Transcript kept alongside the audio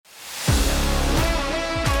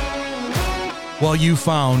Well, you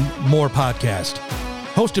found More Podcast,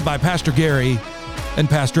 hosted by Pastor Gary and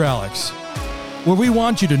Pastor Alex, where we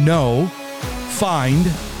want you to know, find,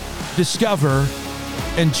 discover,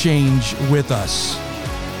 and change with us.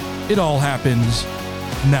 It all happens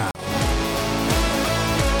now.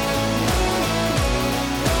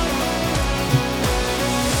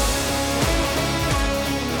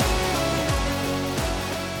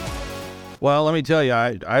 Well, let me tell you,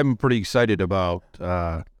 I'm pretty excited about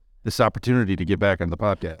this opportunity to get back on the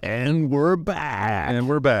podcast. And we're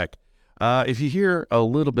back. If you hear a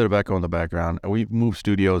little bit of echo in the background, we've moved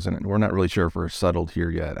studios and we're not really sure if we're settled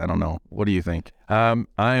here yet. I don't know. What do you think? I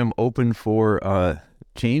am open for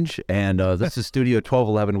change, and this is Studio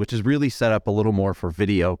 1211, which is really set up a little more for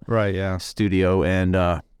video. Right, yeah. Studio,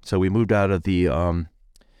 and so we moved out of the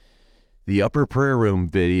upper prayer room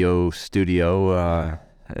video studio,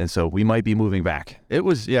 and so we might be moving back. It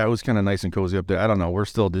was kind of nice and cozy up there. I don't know. We're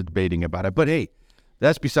still debating about it. But hey,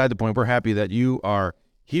 that's beside the point. We're happy that you are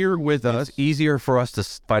here with us. It's easier for us to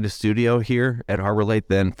find a studio here at Harbor Lake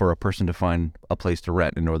than for a person to find a place to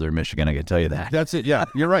rent in northern Michigan. I can tell you that. That's it. Yeah,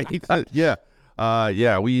 you're right. We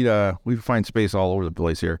find space all over the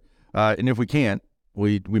place here. And if we can't,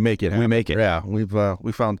 we make it happen. We make it. Yeah, we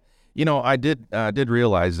found. I did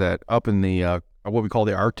realize that up in the what we call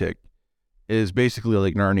the Arctic is basically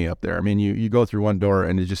like Narnia up there. I mean, you go through one door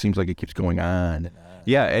and it just seems like it keeps going on.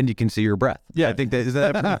 Yeah, and you can see your breath. Yeah, I think is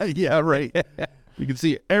that. Yeah, right. You can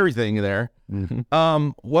see everything there.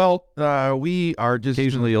 Mm-hmm. We are just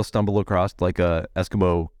occasionally you'll stumble across like a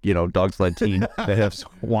Eskimo, dog sled team that have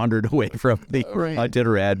wandered away from the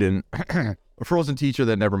Iditarod and a frozen teacher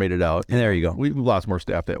that never made it out. And there you go. We lost more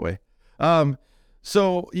staff that way.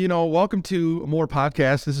 So welcome to More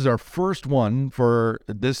Podcast. This is our first one for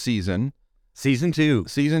this season. Season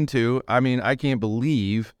 2. I mean, I can't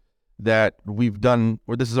believe that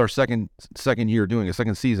this is our second year doing a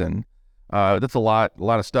second season. That's a lot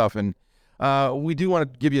of stuff. And we do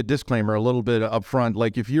want to give you a disclaimer a little bit up front.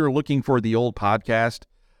 Like if you're looking for the old podcast,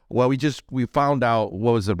 well, we found out,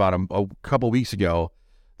 what was it, about a couple weeks ago,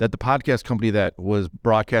 that the podcast company that was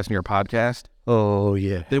broadcasting our podcast, oh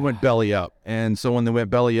yeah, they went belly up. And so when they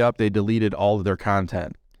went belly up, they deleted all of their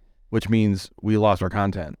content, which means we lost our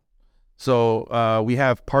content. So we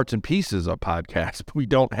have parts and pieces of podcasts, but we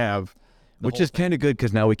don't have... Which is kind of good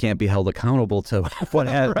because now we can't be held accountable to what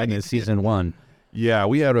happened in season 1. Yeah,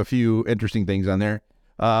 we had a few interesting things on there.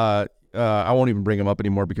 I won't even bring them up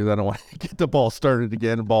anymore because I don't want to get the ball started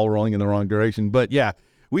again, the ball rolling in the wrong direction. But yeah,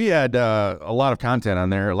 we had a lot of content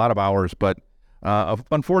on there, a lot of hours, but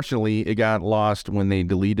unfortunately it got lost when they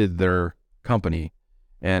deleted their company.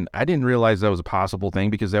 And I didn't realize that was a possible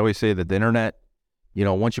thing because they always say that the internet,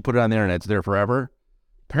 once you put it on the internet, it's there forever.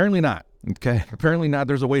 Apparently not. Okay. Apparently not.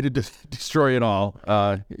 There's a way to destroy it all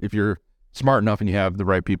if you're smart enough and you have the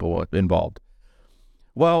right people involved.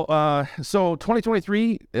 Well, so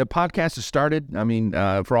 2023, the podcast has started. I mean,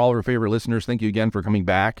 for all of our favorite listeners, thank you again for coming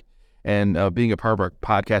back and being a part of our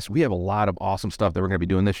podcast. We have a lot of awesome stuff that we're going to be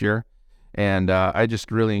doing this year. And I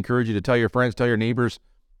just really encourage you to tell your friends, tell your neighbors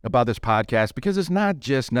about this podcast because it's not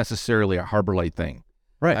just necessarily a Harbor Light thing.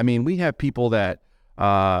 Right. I mean, we have people that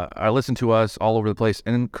listen to us all over the place.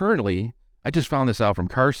 And currently, I just found this out from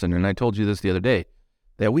Carson, and I told you this the other day,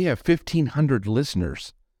 that we have 1,500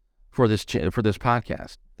 listeners for this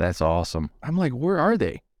podcast. That's awesome. I'm like, where are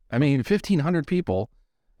they? I mean, 1,500 people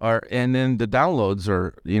are, and then the downloads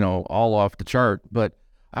are, all off the chart. But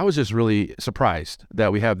I was just really surprised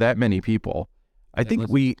that we have that many people. I think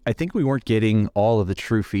we weren't getting all of the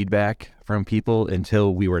true feedback from people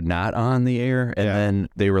until we were not on the air, and then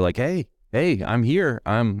they were like, "Hey, I'm here.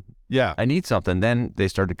 I need something." Then they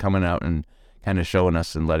started coming out and kind of showing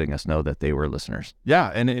us and letting us know that they were listeners.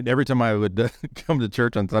 Yeah, and every time I would come to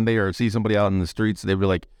church on Sunday or see somebody out in the streets, they'd be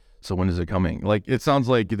like, "So when is it coming?" Like it sounds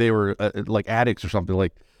like they were like addicts or something.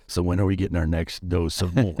 Like, "So when are we getting our next dose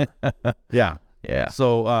of more?" Yeah.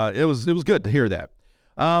 So it was good to hear that.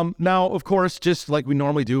 Now, of course, just like we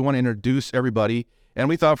normally do, we want to introduce everybody. And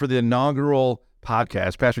we thought for the inaugural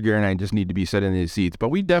podcast, Pastor Gary and I just need to be set in these seats. But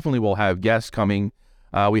we definitely will have guests coming.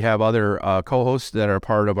 We have other co-hosts that are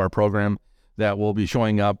part of our program that will be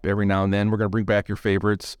showing up every now and then. We're going to bring back your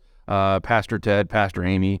favorites, Pastor Ted, Pastor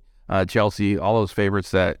Amy, Chelsea, all those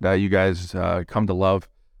favorites that you guys come to love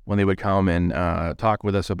when they would come and talk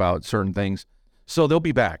with us about certain things. So they'll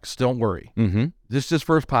be back, so don't worry. Mm-hmm. This is his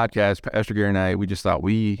first podcast. Pastor Gary and I, we just thought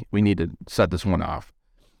we need to set this one off.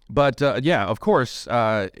 But of course,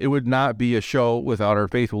 it would not be a show without our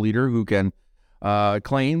faithful leader who can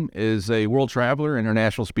claim is a world traveler,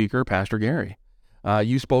 international speaker, Pastor Gary.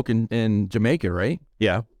 You spoke in Jamaica, right?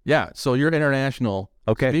 Yeah. Yeah, so you're an international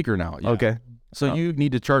speaker now. Yeah. Okay. So you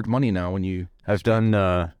need to charge money now when you... I've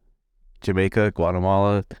done Jamaica,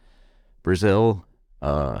 Guatemala, Brazil,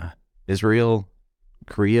 Israel,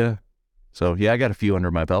 Korea. So, yeah, I got a few under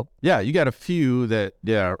my belt. Yeah, you got a few that,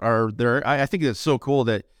 are there. I think it's so cool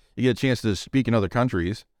that you get a chance to speak in other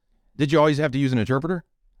countries. Did you always have to use an interpreter?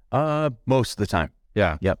 Most of the time.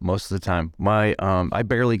 Yeah. Yep, most of the time. I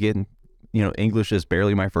barely get, English is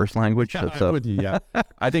barely my first language. Yeah,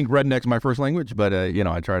 I think redneck's my first language, but,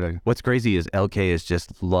 I try to... What's crazy is LK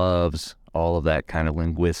just loves all of that kind of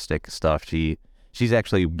linguistic stuff. She's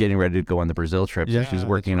actually getting ready to go on the Brazil trip. So she's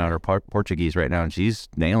working on her Portuguese right now, and she's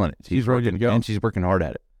nailing it. She's ready to go. And she's working hard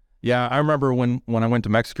at it. Yeah, I remember when I went to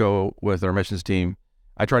Mexico with our missions team,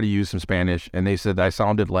 I tried to use some Spanish, and they said I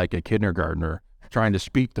sounded like a kindergartner trying to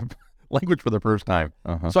speak the language for the first time.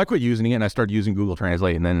 So I quit using it, and I started using Google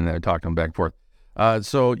Translate, and then I talked to them back and forth.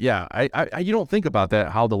 You don't think about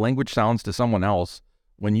that, how the language sounds to someone else.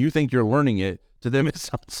 When you think you're learning it, to them it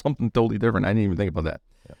sounds something totally different. I didn't even think about that.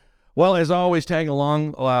 Yeah. Well, as always, tagging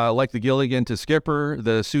along, like the Gilligan to Skipper,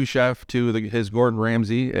 the sous chef to his Gordon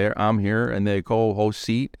Ramsay. I'm here in the co-host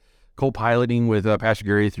seat, co-piloting with Pastor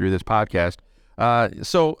Gary through this podcast.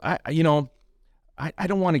 So I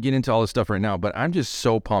don't want to get into all this stuff right now, but I'm just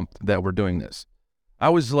so pumped that we're doing this. I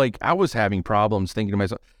was having problems thinking to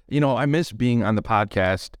myself, I miss being on the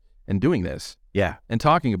podcast and doing this. Yeah. And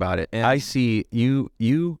talking about it. And I see you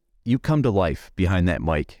come to life behind that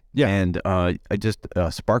mic. Yeah. And just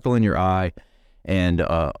a sparkle in your eye and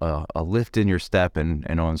a lift in your step. And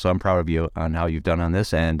so I'm proud of you on how you've done on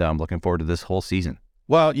this. And I'm looking forward to this whole season.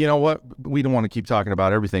 Well, you know what? We don't want to keep talking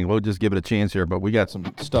about everything. We'll just give it a chance here, but we got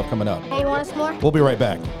some stuff coming up. Hey, you want a s'more? We'll be right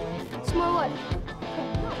back. S'more what?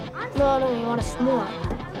 No, you want a s'more.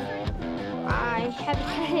 I haven't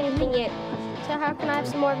had anything yet. So how can I have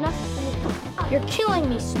some more of nothing? You're killing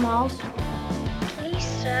me, Smalls. Please,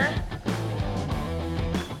 sir.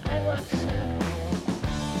 I want some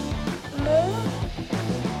more.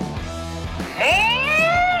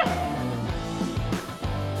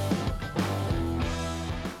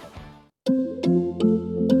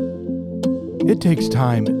 It takes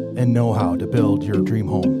time and know-how to build your dream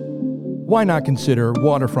home. Why not consider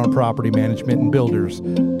Waterfront Property Management and Builders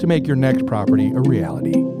to make your next property a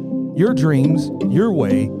reality? Your dreams, your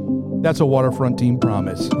way, that's a Waterfront team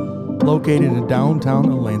promise. Located in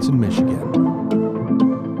downtown Lansing, Michigan.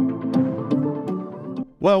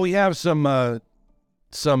 Well, we have some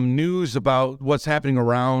news about what's happening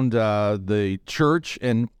around the church,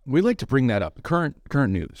 and we like to bring that up. Current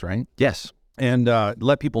news, right? Yes. And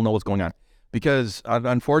let people know what's going on. Because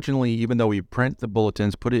unfortunately, even though we print the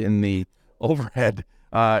bulletins, put it in the overhead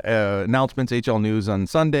announcements, HL News on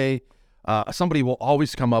Sunday, somebody will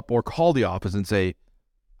always come up or call the office and say,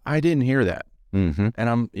 I didn't hear that. Mm-hmm.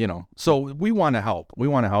 And so we want to help. We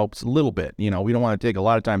want to help a little bit. We don't want to take a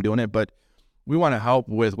lot of time doing it, but we want to help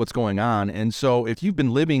with what's going on. And so if you've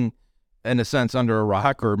been living, in a sense, under a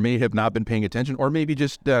rock or may have not been paying attention, or maybe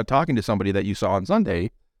just talking to somebody that you saw on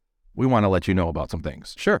Sunday, we want to let you know about some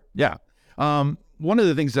things. Sure. Yeah. One of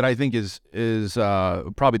the things that I think is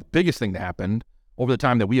probably the biggest thing that happened over the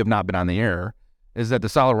time that we have not been on the air is that the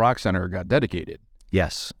Solid Rock Center got dedicated.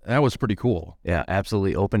 Yes. That was pretty cool. Yeah,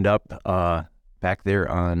 absolutely. Opened up back there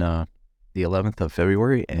on the 11th of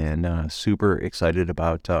February, and super excited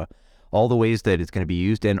about all the ways that it's going to be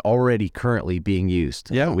used and already currently being used.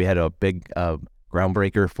 Yeah. We had a big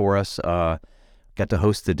groundbreaker for us. Got to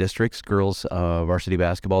host the districts, girls varsity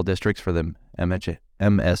basketball districts for the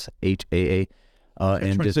MSHAA.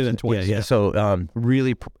 And just say that twice. Yeah. So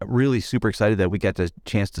really super excited that we got the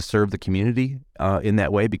chance to serve the community in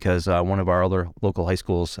that way, because one of our other local high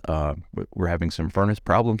schools were having some furnace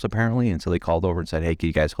problems apparently, and so they called over and said, "Hey, can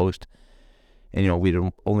you guys host?" And we'd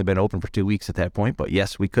only been open for 2 weeks at that point, but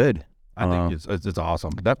yes, we could. I think it's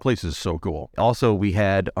awesome. That place is so cool. Also, we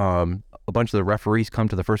had a bunch of the referees come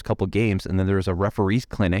to the first couple games, and then there was a referees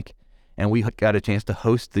clinic. And we got a chance to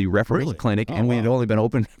host the referees clinic, and we had only been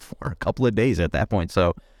open for a couple of days at that point.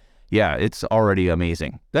 So, yeah, it's already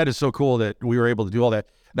amazing. That is so cool that we were able to do all that.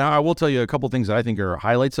 Now, I will tell you a couple things that I think are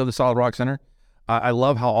highlights of the Solid Rock Center. I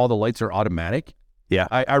love how all the lights are automatic. Yeah.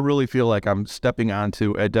 I really feel like I'm stepping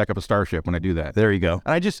onto a deck of a starship when I do that. There you go.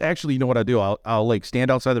 And I just actually, you know what I do? I'll like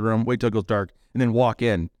stand outside the room, wait till it goes dark, and then walk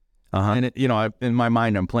in. And it, in my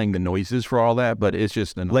mind, I'm playing the noises for all that, but it's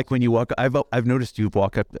just like when you walk. I've noticed you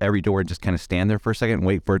walk up every door and just kind of stand there for a second and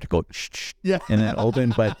wait for it to go shh, yeah, and then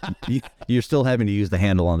open. But you're still having to use the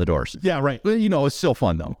handle on the doors. Yeah, right. Well, it's still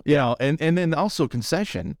fun though. Yeah, and then also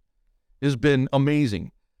concession has been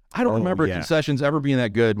amazing. I don't remember concessions ever being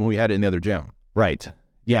that good when we had it in the other gym. Right.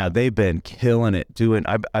 Yeah, they've been killing it.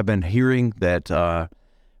 I've been hearing that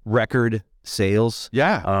record sales.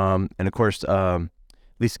 Yeah. And of course,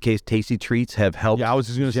 Lisa K's Tasty Treats have helped I was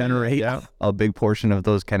just going to generate say, a big portion of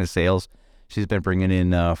those kind of sales. She's been bringing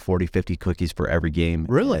in 40, 50 cookies for every game.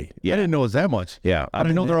 Really? Yeah. I didn't know it was that much. Yeah. I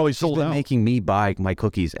didn't know they're always sold She's been out. making me buy my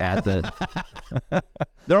cookies at the...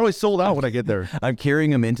 They're always sold out when I get there. I'm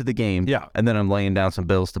carrying them into the game. Yeah. And then I'm laying down some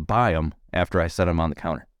bills to buy them after I set them on the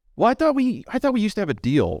counter. Well, I thought we used to have a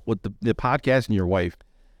deal with the podcast and your wife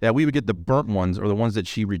that we would get the burnt ones or the ones that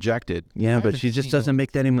she rejected. Yeah, but haven't she just seen doesn't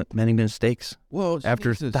make that many mistakes. Well,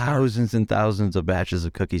 After thousands and thousands of batches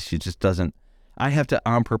of cookies, she just doesn't. I have to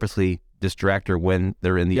purposely distract her when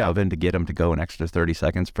they're in the oven to get them to go an extra 30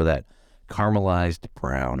 seconds for that caramelized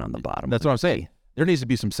brown on the bottom. That's what I'm saying. There needs to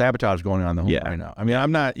be some sabotage going on in the home right now. I mean,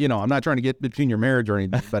 I'm not trying to get between your marriage or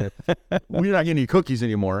anything, but we're not getting any cookies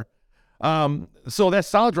anymore. So that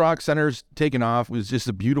Solid Rock Center's taken off. It was just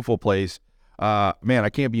a beautiful place. Man, I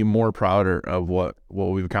can't be more prouder of what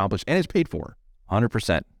we've accomplished, and it's paid for.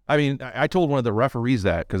 100%. I mean, I told one of the referees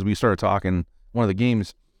that because we started talking one of the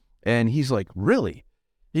games, and he's like, really?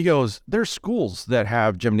 He goes, there's schools that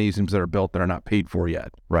have gymnasiums that are built that are not paid for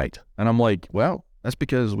yet. Right. And I'm like, well, that's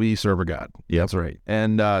because we serve a God. Yeah, that's right.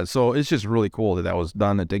 And so it's just really cool that was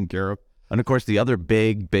done and taken care of. And of course, the other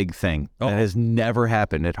big thing that has never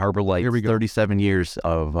happened at Harbor Light, 37 years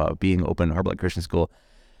of being open at Harbor Light Christian School,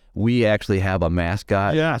 we actually have a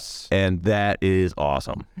mascot. Yes. And that is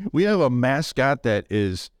awesome. We have a mascot that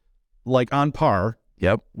is like on par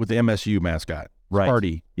with the MSU mascot. Right.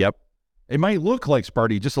 Sparty. Yep. It might look like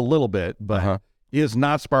Sparty just a little bit, but it is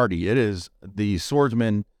not Sparty. It is the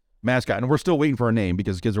swordsman mascot. And we're still waiting for a name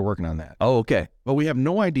because kids are working on that. Oh, okay. But we have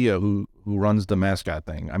no idea who runs the mascot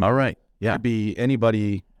thing. I mean, all right. Yeah. It could be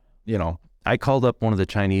anybody, I called up one of the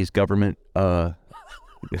Chinese government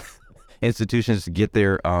institutions to get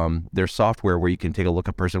their software where you can take a look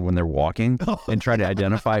at a person when they're walking and try to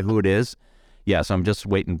identify who it is. Yeah, so I'm just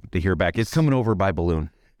waiting to hear back. It's coming over by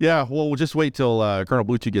balloon. Yeah, well, we'll just wait till Colonel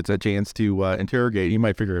Bluetooth gets a chance to interrogate. He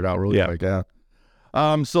might figure it out really quick.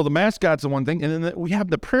 Yeah. So the mascot's the one thing, and then we have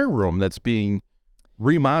the prayer room that's being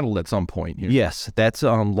remodeled at some point here. Yes, that's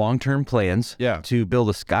long-term plans to build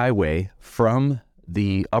a skyway from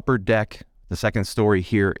the upper deck, the second story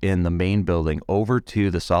here in the main building, over to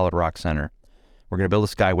the Solid Rock Center. We're going to build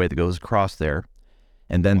a skyway that goes across there,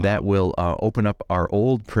 and then that will open up our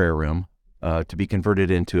old prayer room to be converted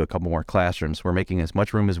into a couple more classrooms. We're making as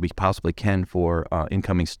much room as we possibly can for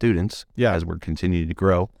incoming students as we're continuing to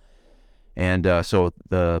grow. And so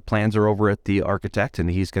the plans are over at the architect, and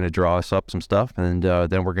he's going to draw us up some stuff, and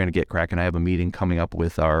then we're going to get cracking. I have a meeting coming up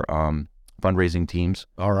with our fundraising teams.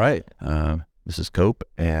 All right. Mrs. Cope,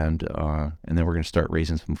 and then we're going to start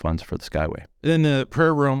raising some funds for the Skyway. Then the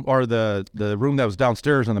prayer room, or the room that was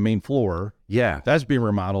downstairs on the main floor, that's being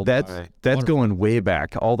remodeled. That's going way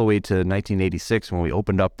back, all the way to 1986 when we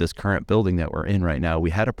opened up this current building that we're in right now.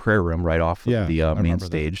 We had a prayer room right off of the main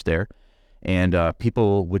stage there, and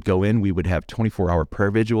people would go in. We would have 24-hour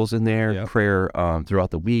prayer vigils in there, prayer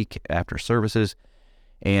throughout the week after services,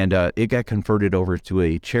 and it got converted over to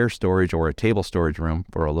a chair storage or a table storage room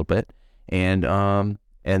for a little bit. And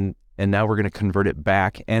now we're going to convert it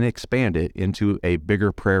back and expand it into a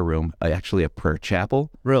bigger prayer room, actually a prayer chapel.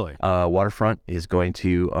 Really? Waterfront is going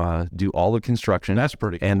to do all the construction. That's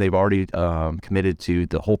pretty cool. And they've already committed to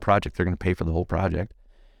the whole project. They're going to pay for the whole project.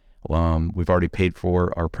 We've already paid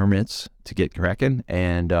for our permits to get cracking,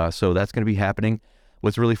 and so that's going to be happening.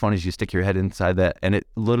 What's really fun is you stick your head inside that, and it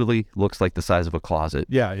literally looks like the size of a closet.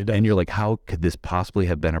 Yeah, it does. And you're like, how could this possibly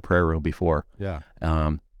have been a prayer room before? Yeah.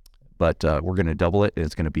 But we're going to double it, and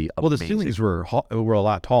it's going to be amazing. Well, the ceilings were a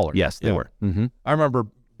lot taller. Yes, they were. Mm-hmm. I remember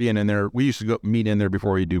being in there. We used to go meet in there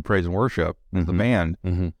before we do praise and worship with the band.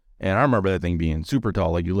 Mm-hmm. And I remember that thing being super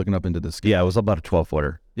tall, like you looking up into the sky. Yeah, it was about a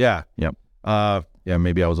 12-footer. Yeah. Yep. Yeah,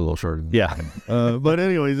 maybe I was a little shorter. Yeah. But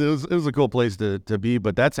anyways, it was a cool place to be,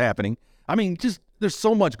 but that's happening. I mean, just there's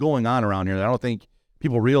so much going on around here that I don't think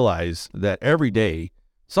people realize that every day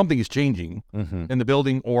something is changing in the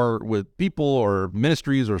building or with people or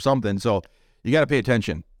ministries or something. So you got to pay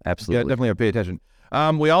attention. Absolutely. Yeah, definitely have to pay attention.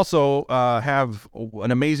 We also have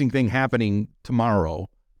an amazing thing happening tomorrow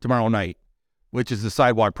night, which is the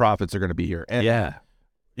Sidewalk Prophets are going to be here. And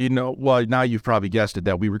well, now you've probably guessed it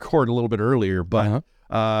that we record a little bit earlier, but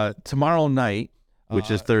tomorrow night, which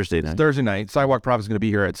is Thursday night. Thursday night, Sidewalk Prophets is going to be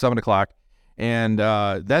here at 7:00. And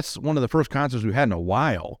that's one of the first concerts we've had in a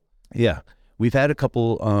while. Yeah. We've had a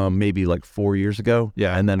couple, maybe like 4 years ago.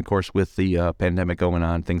 Yeah. And then, of course, with the pandemic going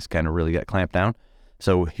on, things kind of really got clamped down.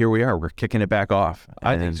 So here we are. We're kicking it back off.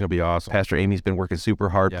 I think it's going to be awesome. Pastor Amy's been working super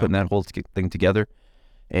hard putting that whole thing together.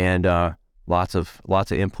 And lots of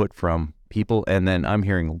input from people, and then I'm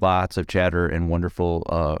hearing lots of chatter and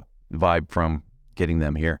wonderful vibe from getting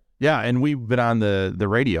them here. Yeah, and we've been on the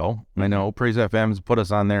radio. I know Praise FM's put us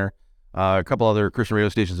on there. A couple other Christian radio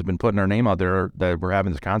stations have been putting our name out there that we're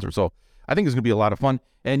having this concert. So I think it's going to be a lot of fun.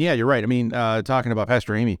 And yeah, you're right. I mean, talking about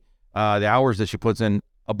Pastor Amy, the hours that she puts in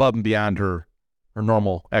above and beyond her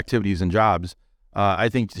normal activities and jobs, I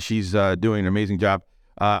think she's doing an amazing job.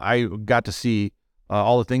 I got to see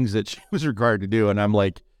all the things that she was required to do, and I'm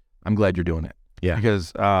like, I'm glad you're doing it. Yeah,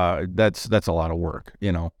 because that's a lot of work,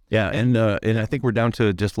 you know. Yeah, and I think we're down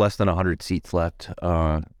to just less than 100 seats left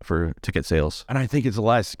for ticket sales. And I think it's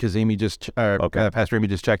less because Amy Pastor Amy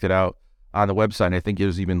just checked it out on the website. And I think it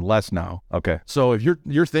was even less now. Okay. So if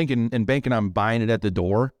you're thinking and banking on buying it at the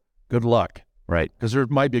door, good luck. Right. Because there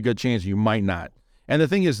might be a good chance you might not. And the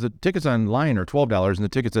thing is, the tickets online are $12 and the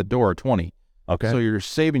tickets at door are $20. Okay. So you're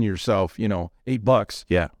saving yourself, $8.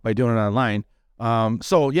 Yeah. By doing it online.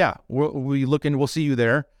 So yeah, we'll see you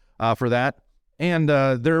there for that. And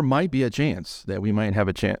there might be a chance that we might have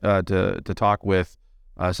a chance to talk with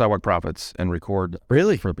Sidewalk Prophets and record.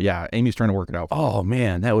 Really? Yeah, Amy's trying to work it out. Oh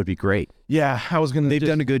man, that would be great. Yeah, I was gonna. They've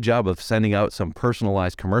done a good job of sending out some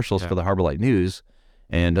personalized commercials for the Harbor Light News,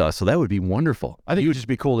 and so that would be wonderful. I think it would just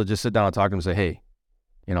be cool to just sit down and talk to them and say, hey,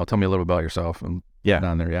 tell me a little about yourself and get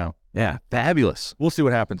on there. Yeah, fabulous. We'll see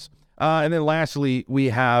what happens. And then lastly, we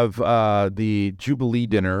have the Jubilee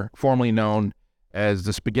Dinner, formerly known as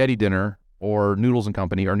the Spaghetti Dinner or Noodles and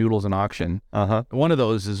Company or Noodles and Auction. One of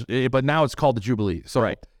those is, but now it's called the Jubilee.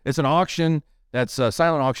 So it's an auction that's a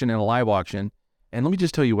silent auction and a live auction. And let me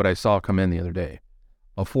just tell you what I saw come in the other day,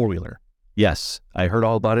 a 4-wheeler. Yes, I heard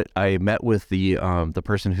all about it. I met with the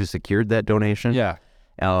person who secured that donation. Yeah.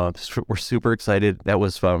 We're super excited. That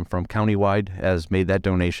was from Countywide has made that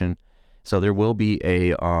donation. So there will be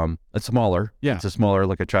a smaller. Yeah. It's a smaller,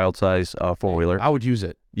 like a child size 4-wheeler. I would use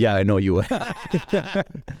it. Yeah, I know you would.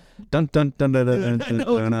 Dun dun dun dun dun dun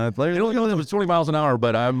dun. I don't know if it was 20 miles an hour,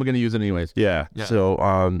 but I'm going to use it anyways. Yeah.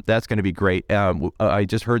 So that's going to be great. I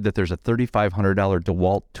just heard that there's a $3,500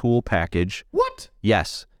 DeWalt tool package. What?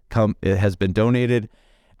 Yes. It has been donated,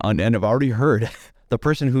 and I've already heard the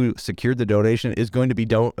person who secured the donation is going to be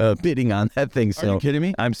bidding on that thing. So are you kidding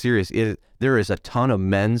me? I'm serious. There is a ton of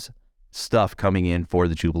men's stuff coming in for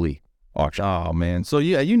the Jubilee auction. Oh man. So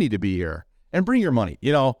yeah, you need to be here and bring your money.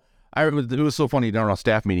 It was so funny during our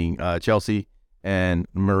staff meeting. Chelsea and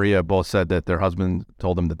Maria both said that their husband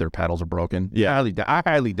told them that their paddles are broken. Yeah. I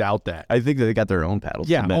highly doubt that. I think that they got their own paddles.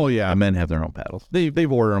 Yeah. The men, men have their own paddles.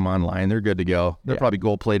 They've ordered them online. They're good to go. They're probably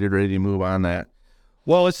gold plated, ready to move on that.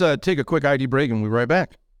 Well, let's take a quick ID break and we'll be right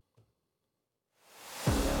back.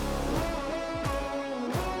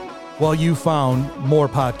 Well, you found more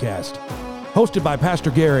podcast, hosted by Pastor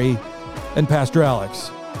Gary and Pastor Alex,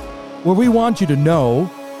 where we want you to know,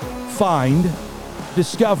 find,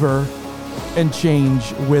 discover, and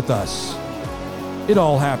change with us. It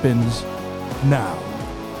all happens now.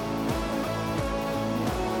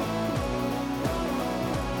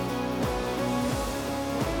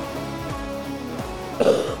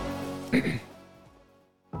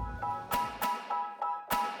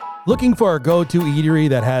 Looking for a go-to eatery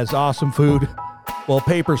that has awesome food? Well,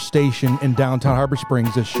 Paper Station in downtown Harbor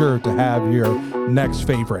Springs is sure to have your next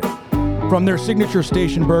favorite. From their signature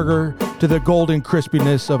station burger to the golden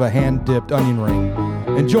crispiness of a hand-dipped onion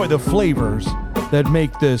ring, enjoy the flavors that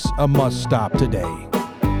make this a must-stop today.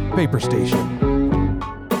 Paper Station.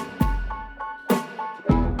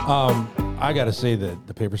 I gotta say that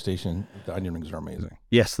the Paper Station, the onion rings are amazing.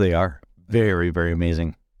 Yes, they are. Very, very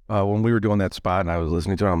amazing. When we were doing that spot and I was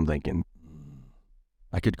listening to it, I'm thinking,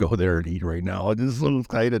 I could go there and eat right now. I'm just so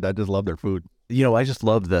excited. I just love their food. I just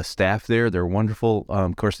love the staff there. They're wonderful.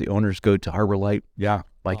 Of course, the owners go to Harbor Light,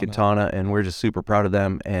 Mike and Tana, and we're just super proud of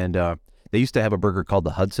them. And they used to have a burger called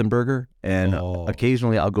the Hudson Burger, and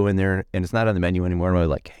occasionally I'll go in there, and it's not on the menu anymore. And I'm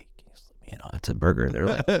like, hey, it's a burger. They're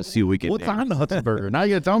like, let's see what we can What's on the Hudson Burger? Now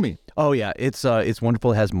you gotta tell me. Oh yeah, it's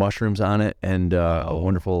wonderful. It has mushrooms on it, and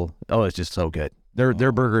wonderful. Oh, it's just so good.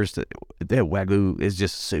 Their burgers, their Wagyu is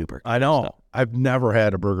just super. I know. Stuff. I've never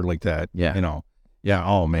had a burger like that. Yeah. Yeah.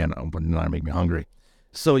 Oh man, now make me hungry.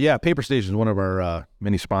 So yeah, Paper Station is one of our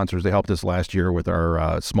many sponsors. They helped us last year with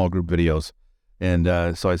our small group videos, and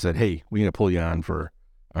so I said, hey, we're gonna pull you on for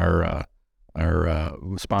our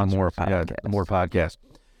sponsor. More podcasts. More podcasts.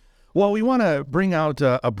 Well, we want to bring out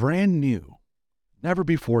a brand new, never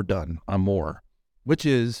before done on More, which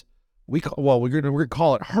is we're gonna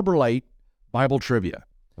call it Harbor Light Bible Trivia.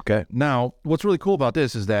 Okay. Now, what's really cool about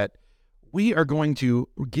this is that we are going to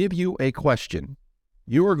give you a question.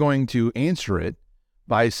 You are going to answer it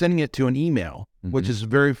by sending it to an email, which is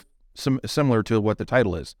very similar to what the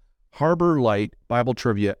title is,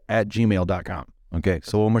 harborlightbibletrivia@gmail.com. Okay.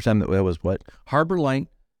 So one more time, that was what?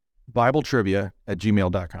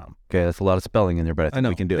 harborlightbibletrivia@gmail.com. Okay, that's a lot of spelling in there, but I think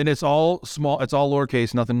we can do it. And it's all small. It's all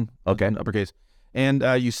lowercase, nothing uppercase. And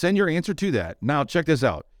you send your answer to that. Now, check this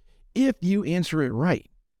out. If you answer it right,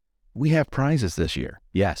 we have prizes this year.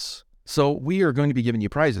 Yes. So we are going to be giving you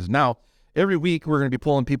prizes. Now, every week we're going to be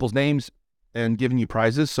pulling people's names and giving you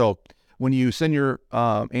prizes. So when you send your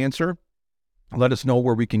answer, let us know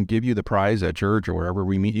where we can give you the prize at church or wherever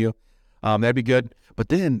we meet you. That'd be good. But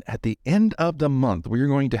then at the end of the month, we're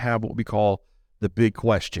going to have what we call the big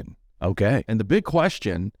question. Okay. And the big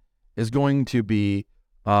question is going to be,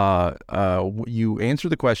 you answer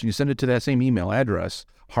the question, you send it to that same email address,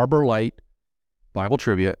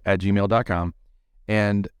 harborlightbibletrivia@gmail.com,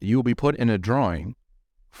 and you will be put in a drawing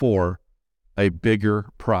for a bigger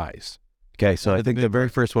prize. Okay, so I think the very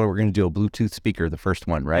first one, we're going to do a Bluetooth speaker, the first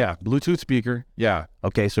one, right? Yeah, Bluetooth speaker. Yeah.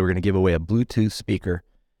 Okay, so we're going to give away a Bluetooth speaker,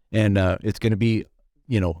 and it's going to be,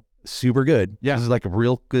 super good. Yeah. This is like a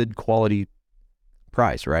real good quality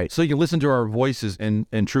prize, right? So you can listen to our voices in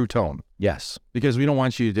true tone, Yes. because we don't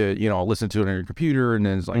want you to, listen to it on your computer and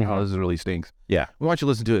then it's like, oh, this really stinks. Yeah. We want you to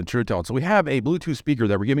listen to it in true tone. So we have a Bluetooth speaker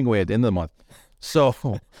that we're giving away at the end of the month. So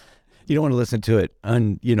You don't want to listen to it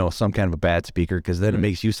on, some kind of a bad speaker, because then it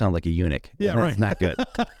makes you sound like a eunuch. Yeah, That's right. not good.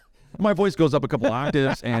 my voice goes up a couple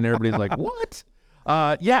octaves and everybody's like, what?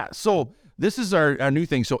 Yeah. So this is our new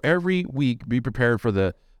thing. So every week be prepared for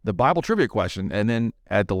the Bible trivia question. And then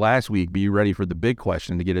at the last week, be ready for the big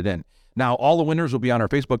question to get it in. Now, all the winners will be on our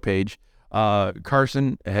Facebook page.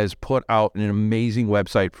 Carson has put out an amazing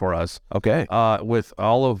website for us. Okay. With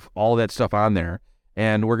all of that stuff on there.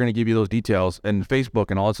 And we're going to give you those details and Facebook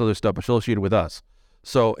and all this other stuff associated with us.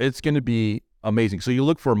 So it's going to be amazing. So you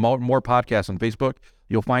look for more podcasts on Facebook,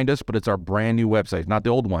 you'll find us, but it's our brand new website, not the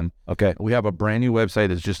old one. Okay. We have a brand new website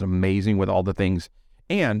that's just amazing with all the things.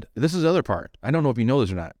 And this is the other part. I don't know if you know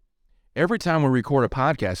this or not. Every time we record a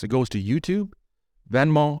podcast, it goes to YouTube,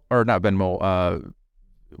 Vimeo.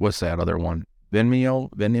 What's that other one? Vimeo.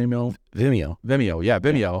 Yeah,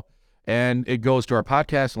 Vimeo. And it goes to our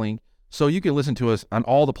podcast link. So you can listen to us on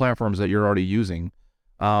all the platforms that you're already using.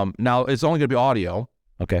 Now, it's only going to be audio.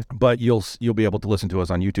 Okay. But you'll be able to listen to us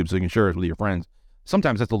on YouTube, so you can share it with your friends.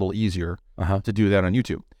 Sometimes that's a little easier to do that on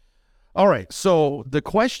YouTube. All right. So the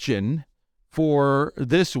question for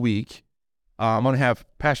this week, I'm going to have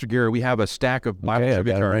Pastor Gary. We have a stack of Bible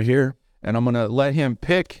trivia cards right here. And I'm going to let him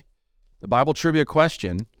pick the Bible trivia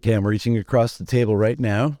question. Okay, I'm reaching across the table right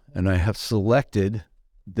now, and I have selected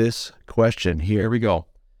this question here. Here we go.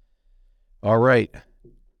 All right.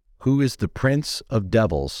 Who is the prince of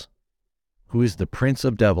devils? Who is the prince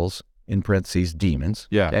of devils, in parentheses, demons?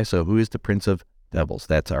 Yeah. Okay, so who is the prince of devils?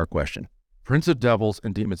 That's our question. Prince of devils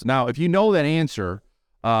and demons. Now, if you know that answer,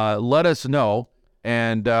 let us know,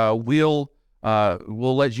 and we'll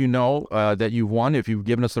let you know that you've won if you've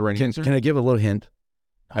given us the right answer. Can I give a little hint?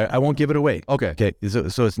 I won't give it away. Okay. Okay.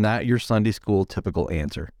 So it's not your Sunday school typical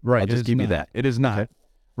answer. Right. I'll just give you that. It is not. Okay.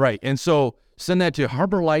 Right. And so send that to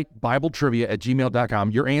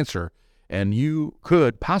harborlightbibletrivia@gmail.com, your answer, and you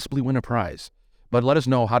could possibly win a prize. But let us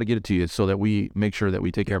know how to get it to you so that we make sure that we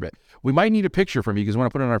take care of it. We might need a picture from you because we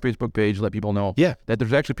want to put it on our Facebook page, let people know that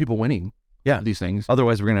there's actually people winning these things.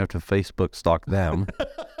 Otherwise, we're going to have to Facebook stalk them.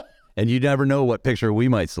 And you never know what picture we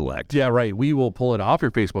might select. Yeah, right. We will pull it off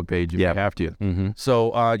your Facebook page if you have to. Mm-hmm.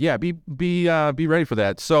 So, be ready for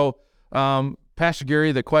that. So, Pastor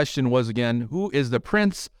Gary, the question was again, who is the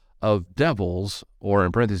prince of devils, or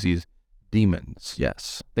in parentheses, demons?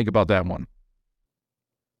 Yes. Think about that one.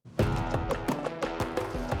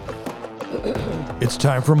 It's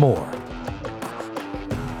time for more.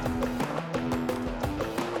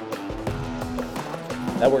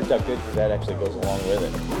 That worked out good because that actually goes along with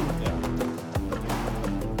it.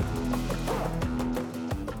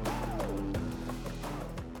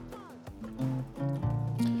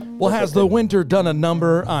 Well, has the winter done a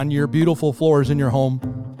number on your beautiful floors in your home?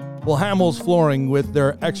 Well, Hamels Flooring, with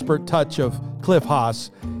their expert touch of Cliff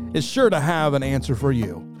Haas, is sure to have an answer for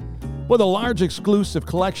you. With a large exclusive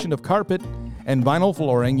collection of carpet and vinyl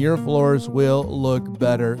flooring, your floors will look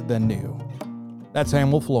better than new. That's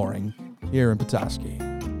Hamel Flooring here in Petoskey.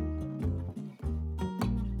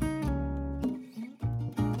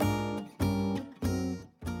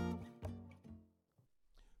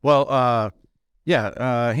 Well,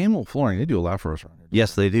 Hamel Flooring, they do a lot for us around here.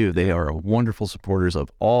 Yes, they do. They are wonderful supporters of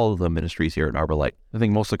all of the ministries here at Arbor Light. I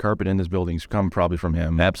think most of the carpet in this building's come probably from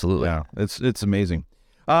him. Absolutely. Yeah, it's amazing.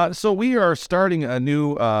 So we are starting a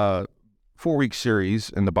new 4-week series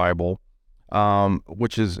in the Bible.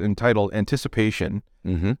 which is entitled Anticipation.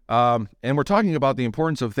 Mm-hmm. And we're talking about the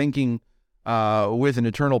importance of thinking with an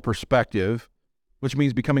eternal perspective, which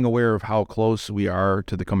means becoming aware of how close we are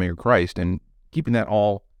to the coming of Christ and keeping that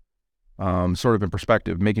all sort of in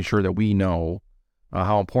perspective, making sure that we know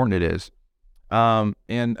how important it is.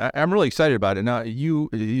 And I'm really excited about it. Now, you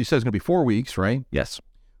said it's going to be 4 weeks, right? Yes.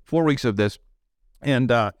 4 weeks of this.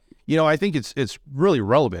 And, I think it's really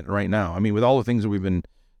relevant right now. I mean, with all the things that we've been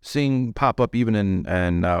seeing pop up even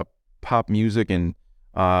in pop music and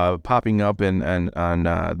popping up on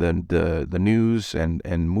the news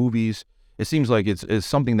and movies, it seems like it's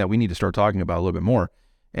something that we need to start talking about a little bit more.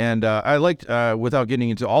 And I liked, without getting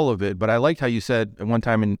into all of it, but I liked how you said at one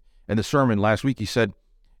time in the sermon last week, you said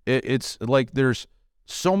it's like there's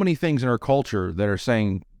so many things in our culture that are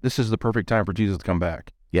saying this is the perfect time for Jesus to come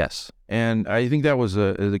back. Yes. And I think that was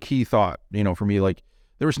the key thought, for me. Like,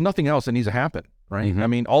 there was nothing else that needs to happen, right? Mm-hmm. I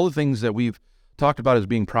mean, all the things that we've talked about as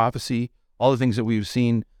being prophecy, all the things that we've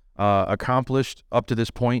seen accomplished up to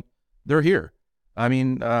this point, they're here. I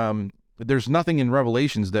mean, there's nothing in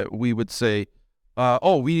Revelations that we would say,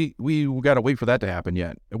 we got to wait for that to happen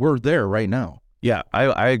yet. We're there right now. Yeah,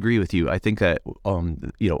 I agree with you. I think that,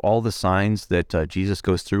 all the signs that Jesus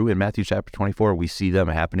goes through in Matthew chapter 24, we see them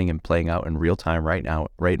happening and playing out in real time right now,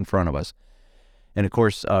 right in front of us. And of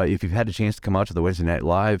course, if you've had a chance to come out to the Wednesday Night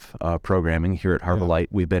Live programming here at Harbor Light,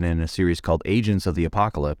 we've been in a series called Agents of the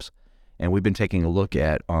Apocalypse, and we've been taking a look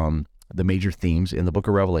at the major themes in the book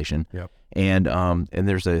of Revelation. Yep. And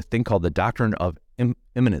there's a thing called the doctrine of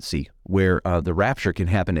imminency, where the rapture can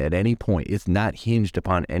happen at any point. It's not hinged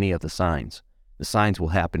upon any of the signs. The signs will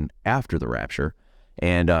happen after the rapture,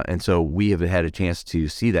 and so we have had a chance to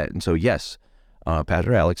see that. And so, yes,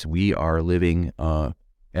 Pastor Alex, we are living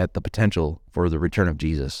at the potential for the return of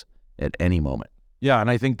Jesus at any moment. Yeah, and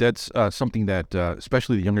I think that's something that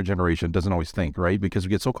especially the younger generation doesn't always think, right? Because we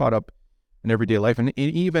get so caught up in everyday life. And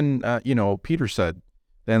even, Peter said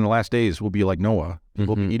that in the last days we'll be like Noah.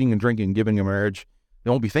 We'll be eating and drinking, giving in marriage. They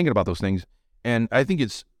won't be thinking about those things. And I think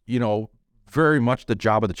it's, very much the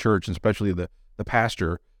job of the church, and especially the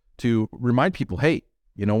pastor, to remind people, hey,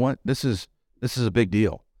 you know what? This is a big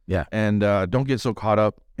deal. Yeah. And don't get so caught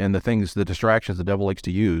up in the distractions the devil likes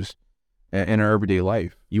to use in our everyday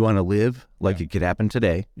life. You want to live like it could happen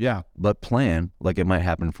today, Yeah. but plan like it might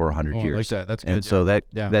happen for 100 years. Like that. That's good. And so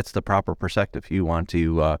that's the proper perspective. You want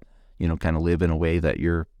to, kind of live in a way that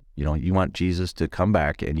you want Jesus to come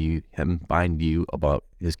back and him bind you about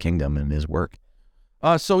his kingdom and his work.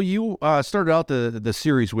 So you started out the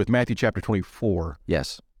series with Matthew chapter 24.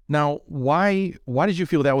 Yes. Now, why did you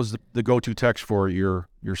feel that was the go-to text for your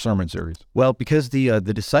sermon series? Well, because the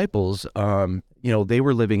disciples, they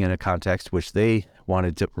were living in a context which they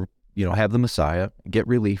wanted to, have the Messiah, get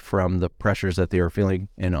relief from the pressures that they were feeling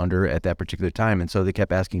and under at that particular time. And so they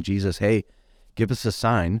kept asking Jesus, hey, give us a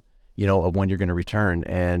sign, of when you're going to return.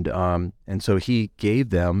 And so he gave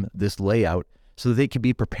them this layout so that they could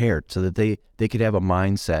be prepared, so that they could have a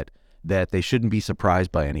mindset that they shouldn't be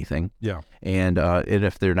surprised by anything. Yeah. And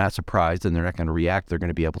if they're not surprised, then they're not going to react. They're going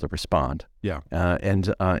to be able to respond. Yeah.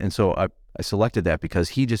 And so I selected that because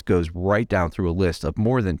he just goes right down through a list of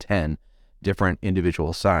more than 10 different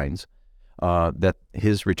individual signs that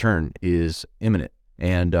his return is imminent.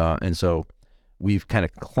 And so we've kind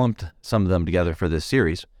of clumped some of them together for this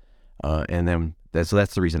series. And then that's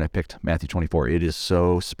the reason I picked Matthew 24. It is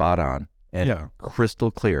so spot on and crystal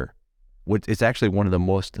clear. It's actually one of the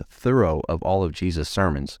most thorough of all of Jesus'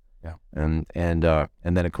 sermons. Yeah. And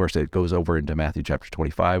then of course it goes over into Matthew chapter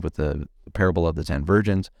 25 with the parable of the 10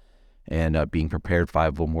 virgins, and being prepared.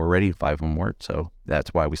 5 of them were ready, 5 of them weren't. So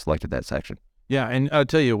that's why we selected that section. Yeah, and I'll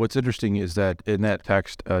tell you what's interesting is that in that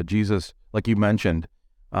text, Jesus, like you mentioned,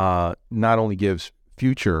 not only gives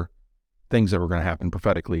future things that were going to happen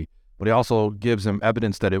prophetically, but he also gives them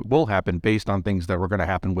evidence that it will happen based on things that were going to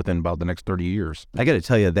happen within about the next 30 years. I got to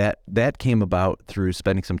tell you, that came about through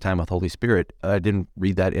spending some time with Holy Spirit. I didn't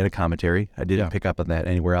read that in a commentary. I didn't pick up on that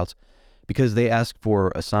anywhere else, because they asked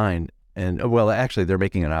for a sign. And, well, actually, they're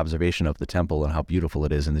making an observation of the temple and how beautiful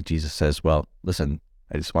it is. And that Jesus says, well, listen,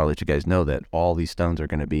 I just want to let you guys know that all these stones are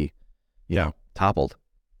going to be, toppled.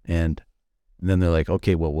 And then they're like,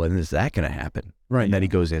 okay, well, when is that going to happen? Right. And then he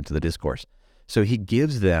goes into the discourse. So he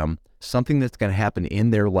gives them something that's going to happen in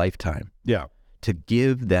their lifetime. Yeah. To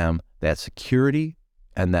give them that security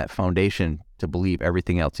and that foundation to believe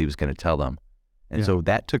everything else he was going to tell them. And so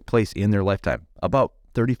that took place in their lifetime. About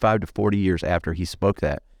 35 to 40 years after he spoke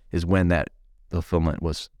that is when that fulfillment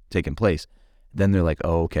was taking place. Then they're like,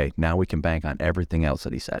 oh, okay, now we can bank on everything else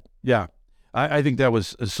that he said. Yeah. I think that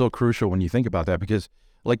was so crucial when you think about that, because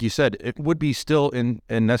like you said, it would be still in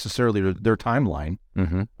necessarily their timeline.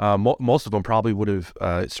 Mm-hmm. Most of them probably would have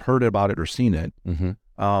heard about it or seen it.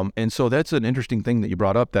 Mm-hmm. And so that's an interesting thing that you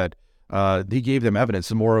brought up, that he gave them evidence,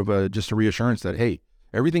 and more of just a reassurance that, hey,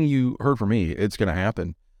 everything you heard from me, it's going to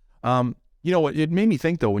happen. You know, it made me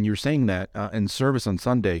think, though, when you were saying that in service on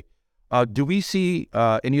Sunday, do we see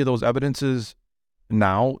any of those evidences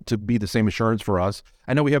now to be the same assurance for us?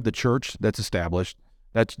 I know we have the church that's established.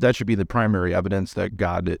 That should be the primary evidence that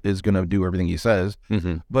God is going to do everything he says.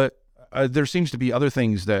 Mm-hmm. But there seems to be other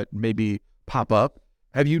things that maybe pop up.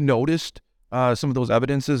 Have you noticed some of those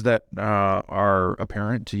evidences that are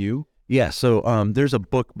apparent to you? Yeah, so there's a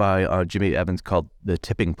book by Jimmy Evans called The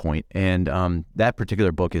Tipping Point, and that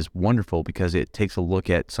particular book is wonderful because it takes a look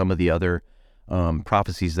at some of the other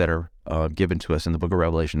prophecies that are given to us in the book of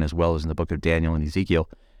Revelation as well as in the book of Daniel and Ezekiel.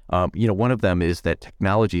 You know, one of them is that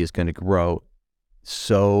technology is going to grow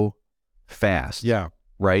so fast. Yeah.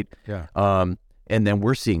 Right? Yeah. And then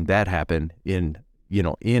we're seeing that happen in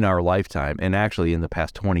our lifetime, and actually in the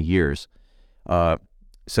past 20 years.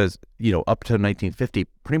 Says, up to 1950,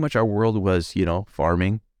 pretty much our world was,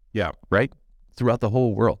 farming. Yeah. Right? Throughout the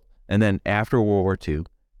whole world. And then after World War II,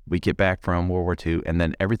 we get back from World War II, and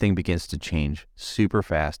then everything begins to change super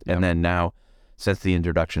fast. Yep. And then now, since the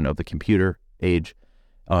introduction of the computer age,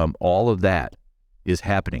 all of that is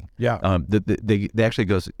happening. Yeah. They actually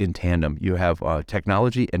goes in tandem. You have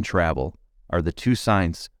technology and travel are the two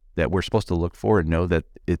signs that we're supposed to look for and know that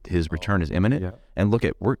his return is imminent. Yeah. And look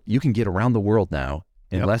at, you can get around the world now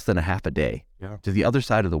in Yep. less than a half a day Yeah. to the other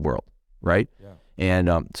side of the world, right? Yeah.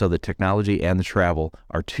 And so the technology and the travel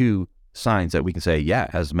are two signs that we can say, yeah,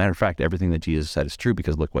 as a matter of fact, everything that Jesus said is true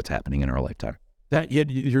because look what's happening in our lifetime.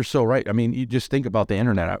 You're so right. I mean, you just think about the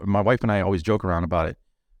internet. My wife and I always joke around about it,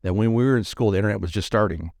 that when we were in school, the internet was just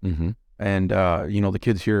starting. Mm-hmm. And, the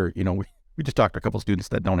kids here, we just talked to a couple students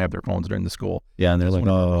that don't have their phones during the school. Yeah, and they're like,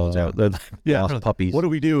 Yeah. lost puppies. What do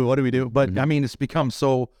we do? What do we do? But Mm-hmm. I mean, it's become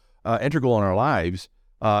so integral in our lives.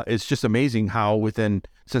 It's just amazing how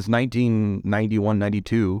since 1991,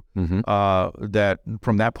 92, Mm-hmm. that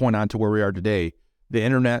from that point on to where we are today, the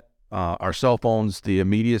internet, our cell phones, the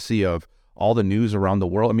immediacy of all the news around the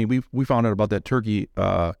world. I mean, we found out about that Turkey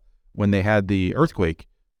when they had the earthquake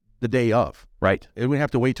the day of. Right. And we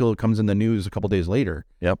have to wait till it comes in the news a couple days later.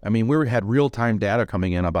 Yep. I mean, we had real-time data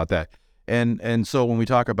coming in about that. And so when we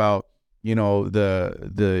talk about,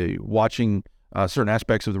 the watching certain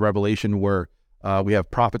aspects of the Revelation where we have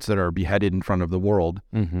prophets that are beheaded in front of the world,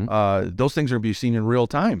 Mm-hmm. those things are being seen in real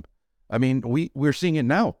time. I mean, we're seeing it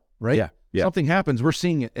now, right? Yeah. Yeah. Something happens, we're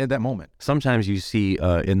seeing it at that moment. Sometimes you see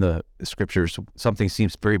in the scriptures something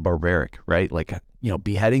seems very barbaric, right? Like,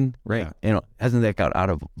 beheading, right? Yeah. Hasn't that got